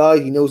get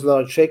inside. He knows a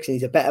lot of tricks, and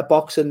he's a better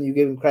boxer than you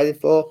give him credit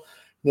for.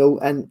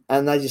 And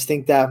I just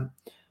think that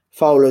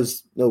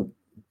Fowler's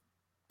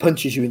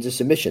punches you into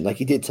submission like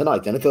he did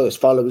tonight, and I thought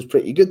Fowler was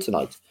pretty good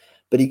tonight,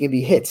 but he can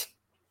be hit,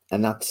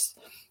 and that's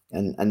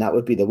and that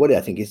would be the worry.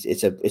 I think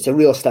it's a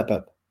real step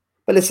up.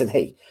 But listen,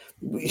 hey.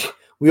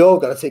 We all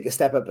got to take a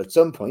step up at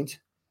some point,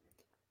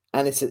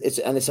 and it's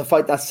a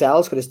fight that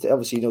sells because it's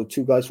obviously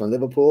two guys from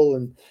Liverpool,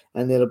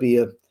 and there'll be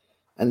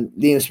and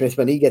Liam Smith,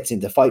 when he gets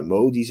into fight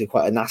mode, he's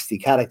quite a nasty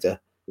character.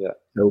 Yeah.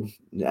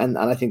 And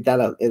I think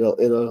that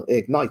it'll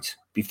ignite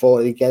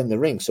before they get in the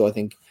ring. So I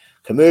think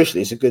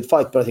commercially it's a good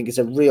fight, but I think it's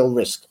a real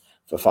risk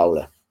for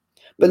Fowler.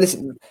 But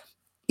listen,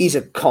 he's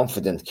a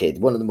confident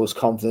kid, one of the most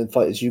confident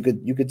fighters you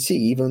could see.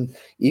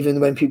 Even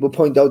when people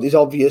point out his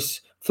obvious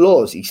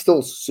flaws, he's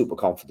still super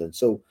confident.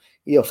 So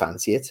he'll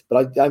fancy it.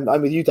 But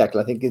I'm with you,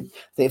 Declan. I think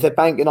if they're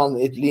banking on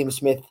Liam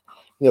Smith,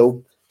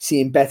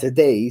 seeing better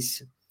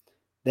days,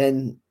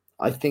 then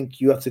I think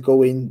you have to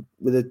go in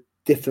with a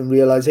different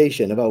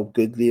realization of how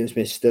good Liam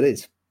Smith still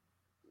is.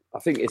 I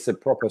think it's a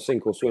proper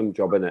sink or swim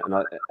job, isn't it? And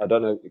I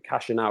don't know,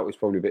 cashing out is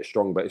probably a bit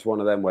strong, but it's one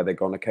of them where they're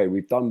gone, okay,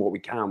 we've done what we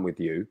can with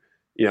you.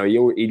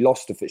 He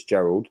lost to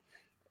Fitzgerald.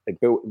 They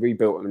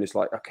rebuilt him, and it's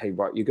like, okay,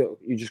 right, you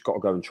just got to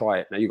go and try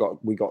it. Now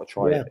we got to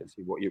try it and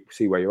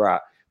see where you're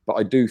at. But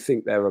I do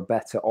think there are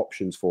better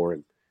options for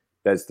him.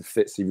 There's the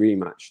Fitzy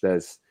rematch.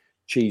 There's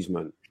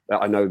Cheeseman.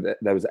 I know that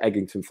there was an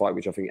Eggington fight,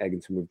 which I think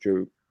Eggington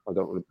withdrew.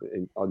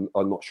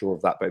 I'm not sure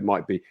of that, but it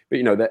might be. But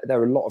there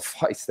are a lot of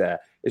fights there.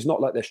 It's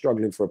not like they're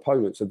struggling for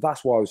opponents, so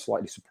that's why I was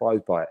slightly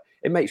surprised by it.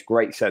 It makes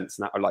great sense,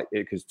 and I like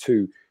it because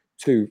two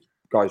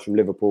guys from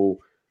Liverpool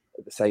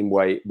at the same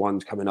weight,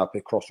 one's coming up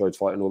a crossroads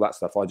fight and all that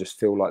stuff. I just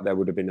feel like there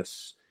would have been a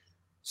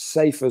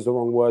safe is the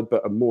wrong word,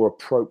 but a more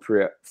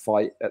appropriate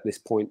fight at this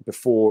point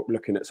before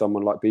looking at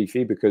someone like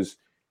Beefy, because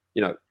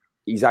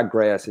he's had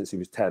grey hair since he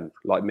was 10,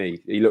 like me.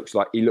 He looks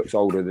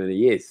older than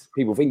he is.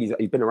 People think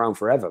he's been around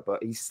forever,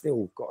 but he's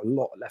still got a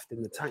lot left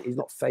in the tank. He's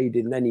not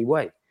faded in any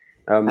way.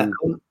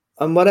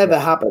 And whatever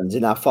happens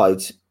in that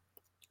fight,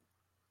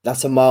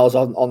 that's a miles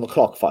on the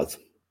clock fight.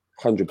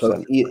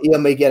 100%. He'll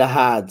make it a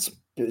hard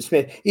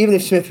Smith. Even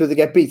if Smith were to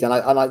get beat, and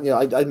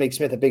I'd make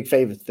Smith a big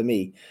favourite for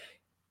me.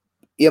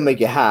 He'll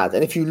make it hard,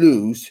 and if you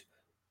lose,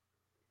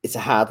 it's a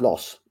hard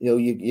loss.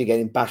 You're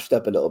getting bashed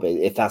up a little bit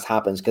if that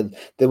happens, because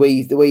the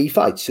way he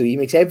fights. So he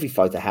makes every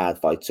fight a hard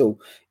fight. So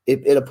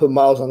it'll put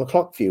miles on the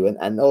clock for you,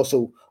 and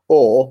also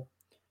or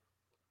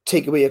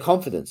take away your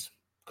confidence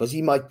because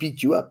he might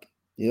beat you up,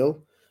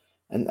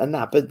 and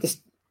that.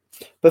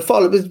 But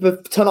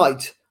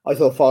tonight I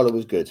thought Fowler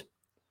was good.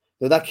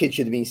 That kid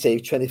should have been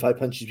saved 25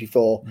 punches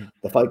before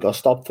the fight got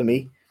stopped for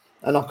me.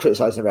 I'm not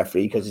criticising the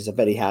referee because it's a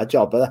very hard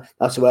job, but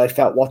that's the way I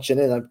felt watching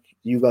it. And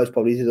you guys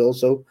probably did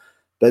also.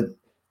 But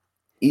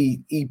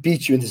he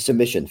beats you into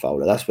submission,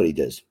 Fowler. That's what he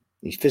does.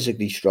 He's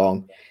physically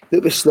strong, a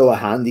little bit slower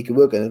hand. He can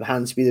work on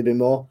hand speed a bit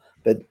more,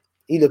 but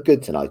he looked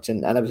good tonight.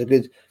 And it was a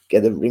good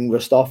get the ring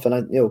rust off. And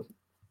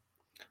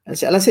I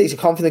say he's a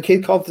confident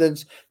kid.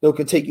 Confidence,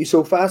 can take you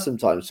so far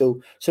sometimes.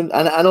 And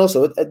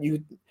also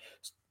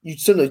you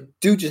suddenly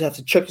do just have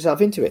to chuck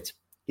yourself into it.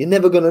 You're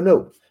never going to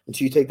know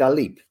until you take that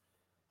leap.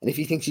 And if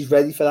he thinks he's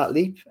ready for that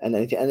leap, and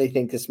they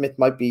think that Smith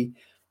might be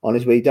on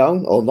his way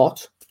down or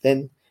not,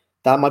 then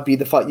that might be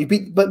the fight. You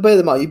beat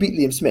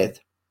Liam Smith,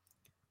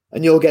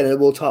 and you're getting a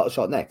world title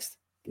shot next.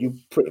 You're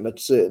pretty much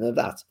certain of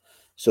that.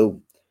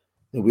 So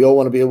we all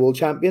want to be a world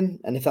champion,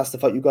 and if that's the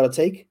fight you've got to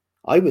take,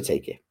 I would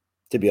take it,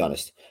 to be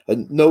honest.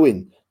 And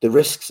knowing the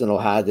risks and how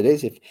hard it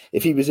is,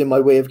 if he was in my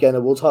way of getting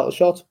a world title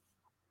shot,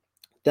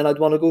 then I'd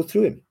want to go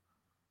through him.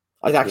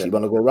 I'd actually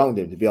want to go around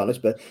him, to be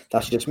honest, but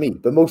that's just me.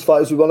 But most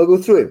fighters would want to go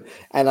through him,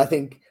 and I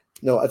think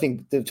to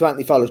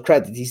Anthony Fowler's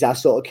credit, he's that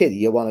sort of kid.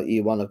 You want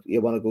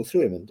to go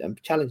through him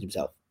and challenge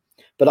himself.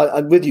 But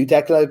I'm with you,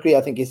 Declan. I agree.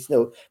 I think it's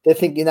they're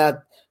thinking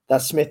that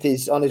Smith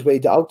is on his way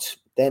out.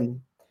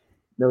 Then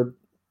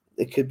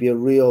it could be a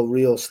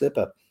real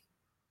slipper.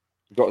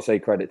 You've got to say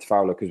credit to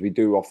Fowler because we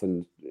do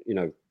often,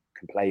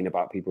 complain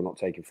about people not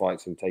taking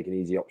fights and taking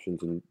easy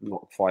options and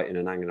not fighting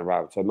and hanging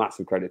around. So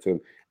massive credit to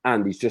him.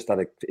 And he's just had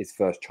his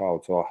first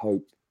child, so I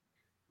hope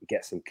he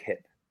gets some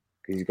kit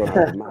because he's going to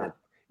have a mad.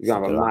 He's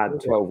going to have a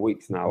mad 12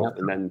 weeks now,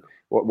 and then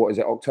what is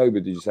it? October?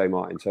 Did you say,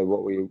 Martin? So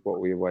what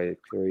we away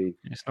 3?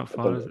 It's not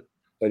far, is it?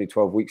 Only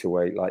 12 weeks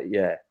away.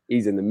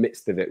 He's in the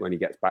midst of it when he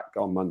gets back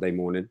on Monday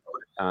morning.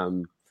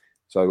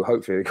 So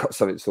hopefully they got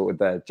something sorted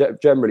there.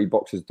 Generally,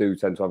 boxers do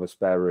tend to have a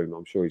spare room.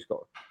 I'm sure he's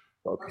got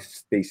a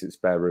decent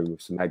spare room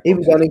with some head. He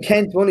was on in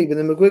Kent, wasn't he, with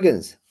the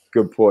McGuigans?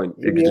 Good point.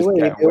 He could just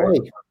get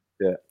away.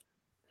 Yeah.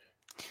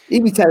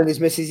 He'd be telling his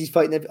missus he's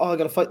fighting. I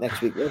got to fight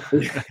next week.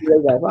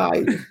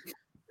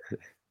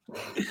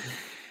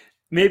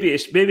 Maybe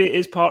it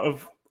is part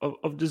of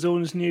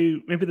DAZN's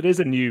new. Maybe there is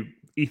a new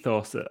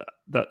ethos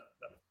that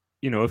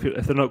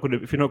if you're not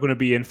going to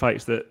be in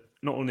fights that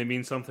not only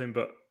mean something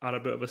but add a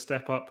bit of a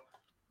step up,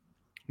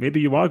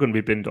 maybe you are going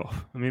to be binned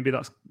off, and maybe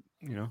that's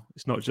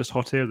it's not just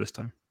hot air this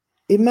time.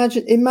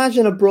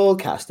 Imagine a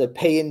broadcaster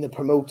paying the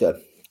promoter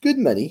good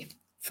money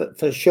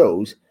for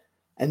shows,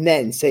 and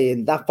then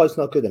saying that fight's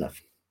not good enough.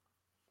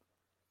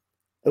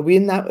 Are we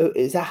in that?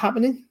 Is that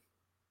happening?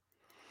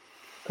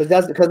 Because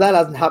that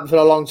hasn't happened for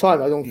a long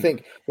time. I don't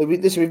think.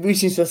 We've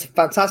seen some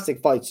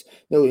fantastic fights,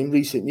 in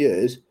recent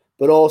years,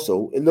 but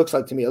also it looks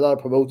like to me a lot of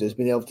promoters have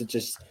been able to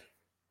just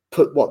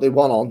put what they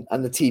want on,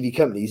 and the TV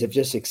companies have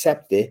just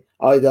accepted it,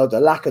 either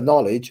the lack of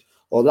knowledge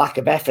or lack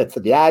of effort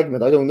for the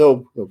argument. I don't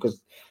know, because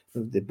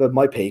but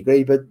my pay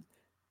grade. But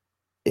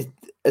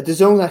are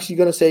DAZN actually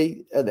going to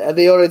say? Are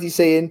they already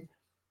saying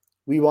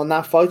we want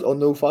that fight or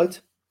no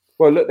fight?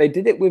 Well, look, they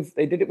did it with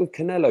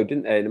Canelo,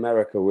 didn't they, in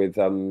America with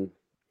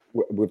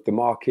the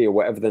marquee or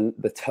whatever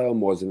the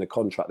term was in the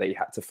contract that he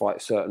had to fight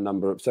a certain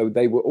number of. So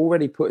they were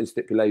already putting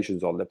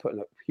stipulations on. They're putting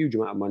a huge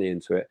amount of money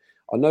into it.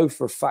 I know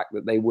for a fact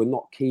that they were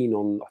not keen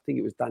on, I think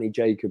it was Danny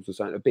Jacobs or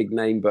something, a big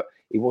name, but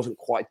he wasn't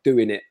quite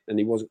doing it. And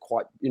he wasn't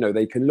quite,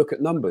 they can look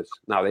at numbers.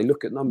 Now they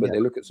look at numbers, They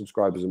look at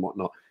subscribers and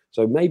whatnot.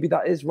 So maybe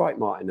that is right,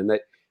 Martin. And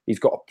he's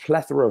got a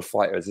plethora of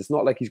fighters. It's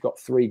not like he's got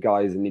 3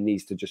 guys and he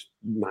needs to just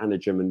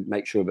manage them and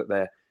make sure that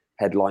they're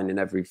headlining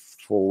every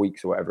 4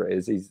 weeks or whatever it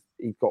is. He's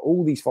got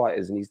all these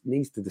fighters and he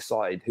needs to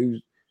decide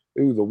who's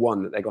the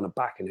one that they're going to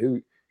back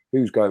and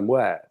who's going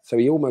where. So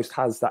he almost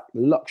has that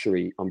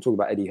luxury. I'm talking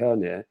about Eddie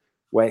Hearn here,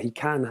 where he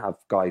can have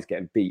guys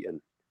getting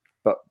beaten,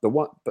 but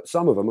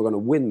some of them are going to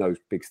win those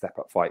big step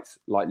up fights,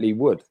 like Lee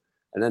Wood,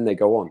 and then they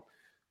go on.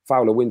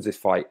 Fowler wins this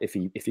fight. If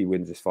he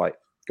wins this fight,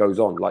 goes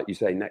on, like you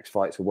say, next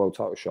fight's a world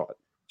title shot.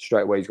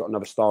 Straight away, he's got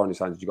another star on his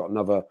hands. You've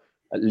got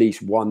at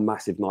least one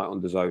massive night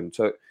on DAZN.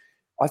 So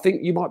I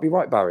think you might be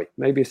right, Barry.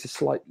 Maybe it's a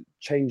slight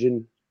change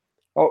in.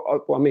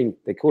 I mean,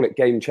 they call it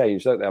game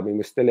change, don't they? I mean,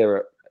 we're still here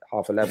at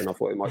 11:30. I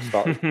thought it might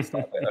start a bit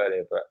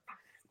earlier, but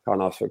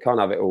can't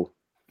have it all.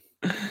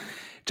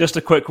 Just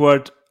a quick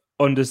word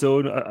on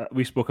DAZN.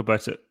 We spoke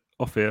about it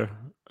off air.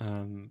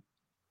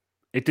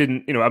 It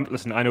didn't,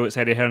 listen, I know it's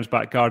Eddie Hearn's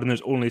back garden.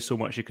 There's only so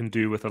much you can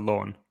do with a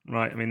lawn,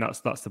 right? I mean,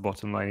 that's the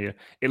bottom line here.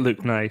 It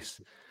looked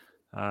nice.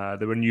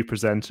 There were new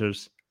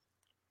presenters.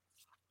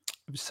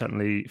 It was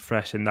certainly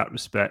fresh in that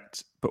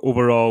respect. But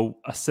overall,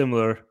 a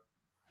similar,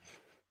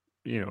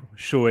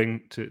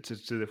 showing to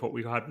what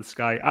we had with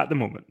Sky at the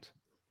moment.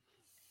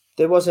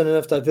 There wasn't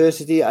enough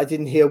diversity. I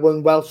didn't hear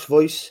one Welsh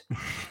voice,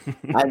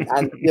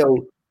 and it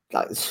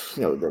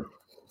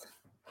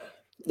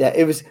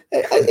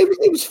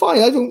was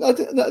fine.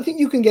 I think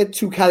you can get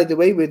too carried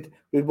away with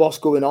what's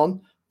going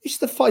on. It's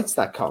the fights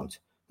that count.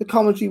 The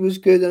commentary was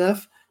good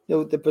enough.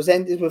 The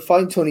presenters were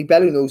fine. Tony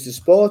Bell, who knows the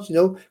sport,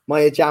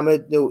 Maya Jama,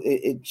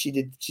 she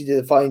did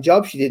a fine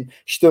job. She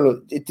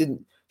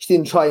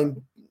didn't try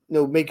and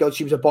make out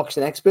she was a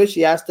boxing expert.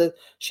 She asked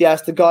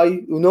the guy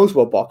who knows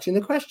about boxing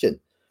the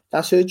question.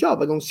 That's her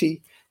job. I don't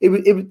see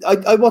it.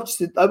 I watched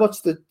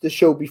the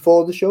show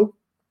before the show,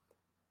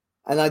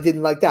 and I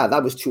didn't like that.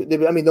 That was too.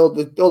 I mean, all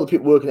the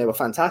people working there were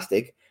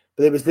fantastic,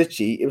 but it was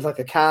like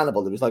a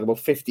carnival. There was like about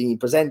 15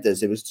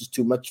 presenters. It was just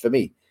too much for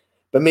me.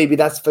 But maybe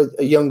that's for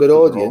a younger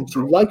audience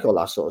who like all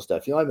that sort of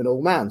stuff. You know, I'm an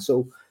old man,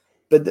 so.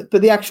 But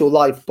the actual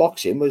live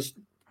boxing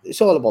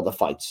it's all about the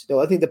fights.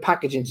 I think the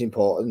packaging's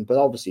important, but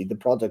obviously the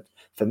product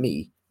for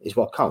me is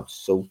what counts.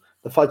 So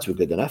the fights were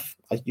good enough.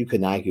 You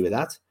couldn't argue with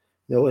that.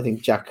 I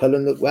think Jack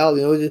Cullen looked well.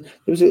 There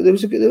was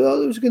a good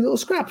little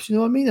scraps. You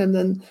know what I mean?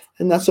 And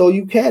that's all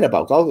you cared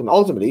about.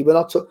 Ultimately,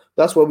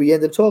 that's what we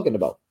ended up talking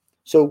about.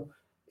 So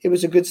it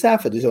was a good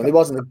Stafford zone. It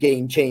wasn't a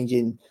game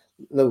changing,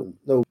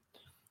 no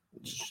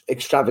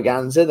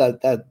extravaganza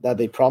that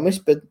they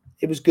promised, but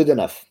it was good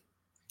enough.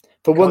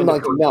 For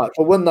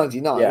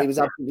 199, it was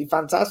absolutely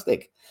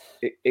fantastic.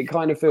 It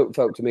kind of felt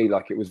to me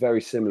like it was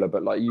very similar,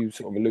 but like you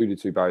sort of alluded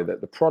to, Barry,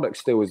 that the product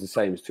still is the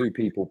same as two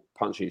people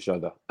punching each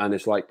other. And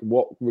it's like,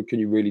 what can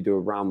you really do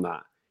around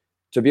that?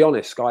 To be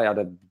honest, Sky had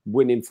a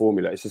winning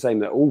formula. It's the same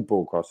that all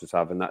broadcasters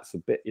have, and that's a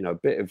bit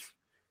of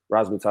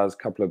razzmatazz, a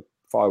couple of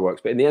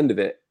fireworks. But in the end of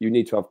it, you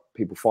need to have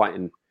people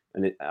fighting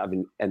and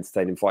having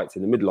entertaining fights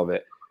in the middle of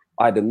it.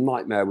 I had a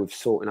nightmare with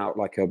sorting out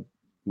like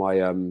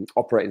my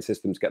operating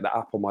system to get the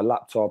app on my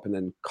laptop and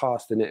then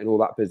casting it and all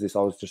that business.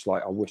 I was just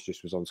like, I wish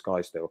this was on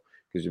Sky still,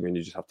 because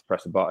you just have to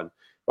press a button.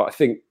 But I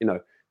think,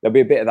 there'll be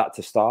a bit of that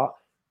to start.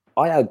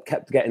 I had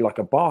kept getting like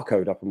a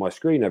barcode up on my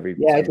screen every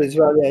Yeah, it was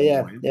well,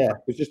 yeah. It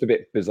was just a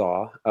bit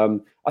bizarre.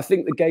 I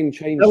think the game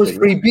changed. That was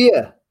free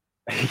beer.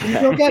 You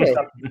don't get it.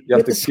 You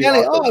have to scan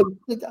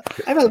it.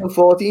 I've had about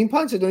 14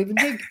 pints. I don't even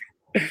think.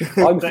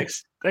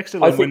 Next to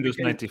like Windows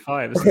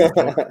 95, isn't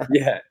it?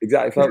 Yeah,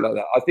 exactly. Felt like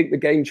that. I think the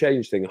game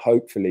change thing,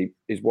 hopefully,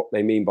 is what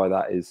they mean by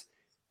that is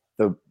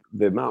the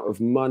amount of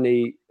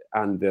money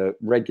and the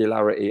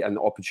regularity and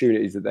the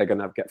opportunities that they're going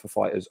to get for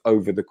fighters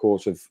over the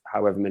course of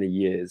however many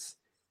years.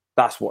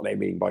 That's what they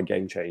mean by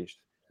game changed,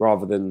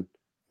 rather than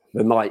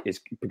the night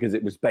is, because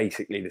it was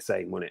basically the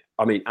same, wasn't it?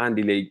 I mean,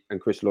 Andy Lee and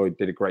Chris Lloyd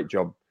did a great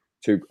job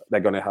too. They're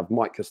going to have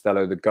Mike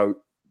Costello, the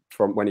GOAT,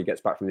 from when he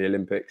gets back from the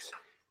Olympics.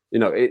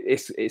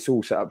 It's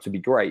all set up to be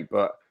great,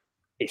 but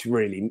it's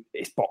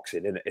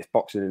boxing, isn't it? It's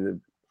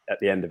boxing at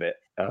the end of it.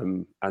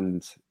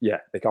 And yeah,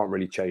 they can't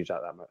really change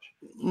that much.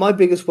 My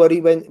biggest worry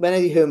when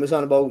Eddie Hearn was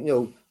on about,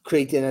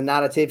 creating a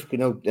narrative,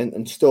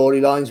 and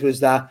storylines,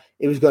 was that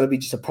it was going to be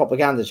just a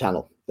propaganda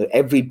channel. That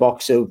every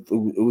boxer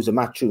who was a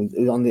matchroom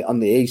on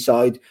the A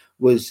side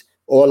was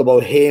all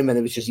about him, and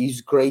it was just,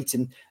 he's great,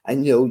 and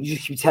you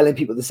just keep telling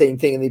people the same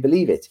thing and they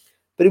believe it.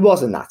 But it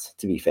wasn't that,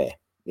 to be fair.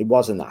 It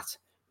wasn't that.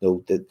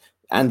 That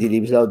Andy Lee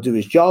was allowed to do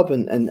his job,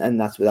 and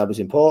that was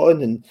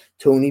important. And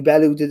Tony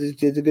Bellew did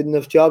a good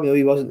enough job.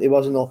 It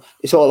wasn't all.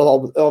 It's all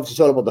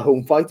about the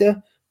home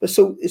fighter. But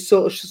so it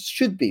sort of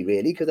should be,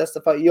 really, because that's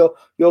the fight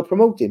you're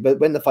promoting. But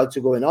when the fights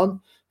are going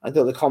on, I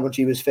thought the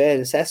commentary was fair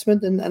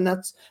assessment, and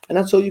that's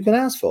all you can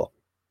ask for,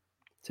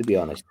 to be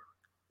honest.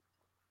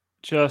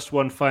 Just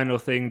one final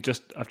thing.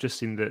 I've just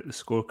seen the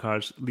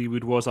scorecards. Lee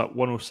Wood was at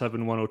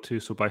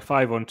 107-102, so by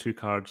 5 on 2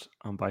 cards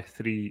and by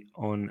 3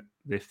 on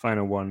the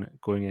final one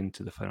going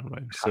into the final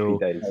round. So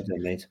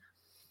it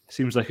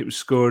seems like it was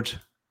scored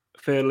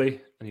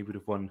fairly, and he would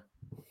have won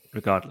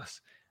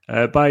regardless.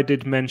 Bai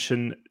did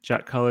mention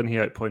Jack Cullen. He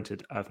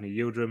outpointed Avni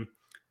Yildirim.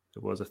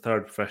 There was a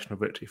third professional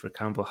victory for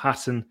Campbell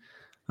Hatton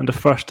and a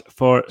first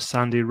for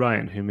Sandy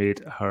Ryan, who made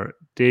her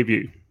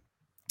debut.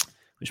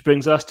 Which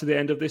brings us to the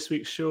end of this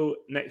week's show.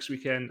 Next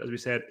weekend, as we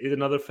said, is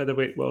another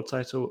featherweight world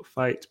title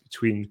fight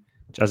between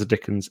Jazza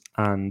Dickens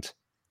and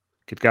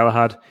Kid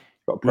Galahad.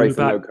 Got to pray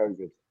for no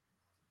COVID.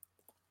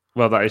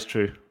 Well, that is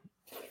true.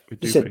 We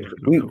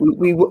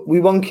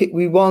won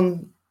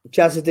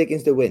Jazza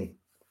Dickens to win,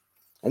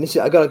 and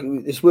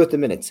it's worth a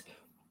minute.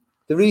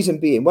 The reason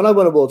being, when I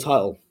won a world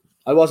title,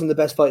 I wasn't the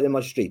best fighter in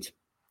my street.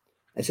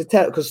 It's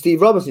because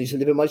Steve Robinson used to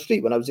live in my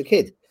street when I was a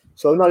kid,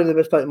 so I'm not even the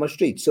best fighter in my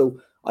street. So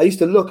I used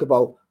to look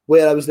about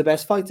where I was the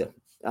best fighter,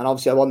 and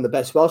obviously I won the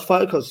best Welsh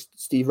fighter because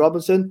Steve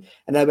Robinson,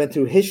 and I went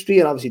through history,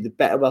 and obviously the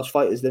better Welsh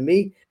fighters than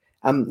me.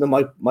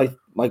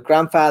 My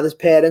grandfather's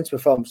parents were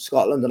from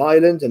Scotland and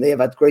Ireland, and they have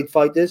had great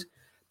fighters.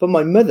 But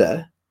my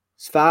mother's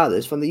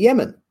father's from the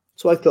Yemen.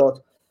 So I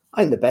thought,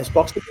 I'm the best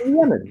boxer from the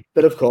Yemen.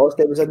 But of course,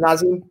 there was a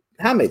Nazim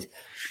Hamid.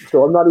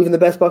 So I'm not even the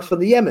best boxer from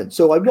the Yemen.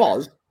 So I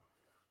was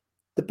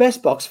the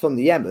best boxer from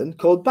the Yemen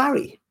called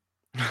Barry.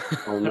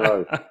 Oh,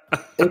 no.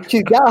 And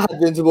Kid Galahad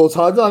wins the world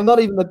title. I'm not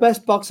even the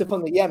best boxer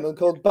from the Yemen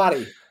called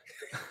Barry.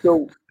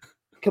 So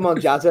come on,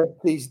 Jazza,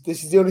 please.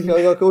 This is the only thing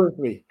I got going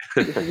for me.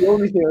 This is the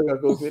only thing I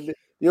got going for me.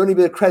 The only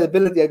bit of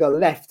credibility I got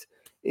left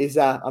is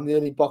I'm the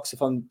only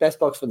best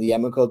boxer from the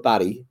Yemen called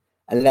Barry,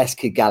 unless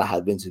Kid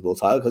Galahad wins the world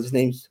title, because his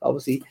name's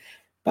obviously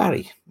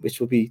Barry, which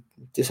will be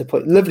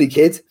disappointing. Lovely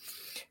kid,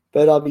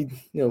 but I'll be,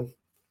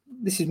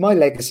 this is my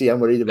legacy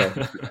I'm worried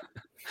about.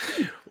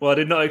 Well, I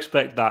did not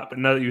expect that, but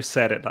now that you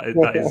said it,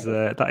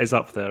 that is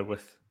up there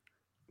with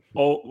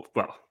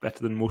better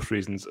than most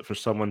reasons for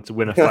someone to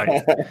win a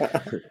fight.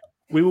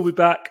 We will be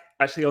back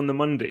actually on the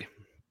Monday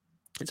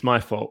It's my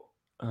fault.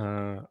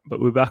 But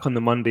we're back on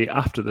the Monday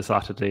after the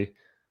Saturday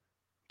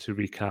to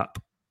recap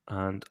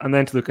and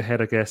then to look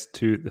ahead, I guess,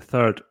 to the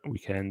third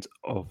weekend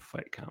of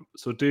Fight Camp.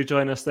 So do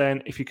join us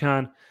then if you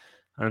can.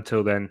 And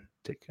until then,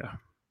 take care.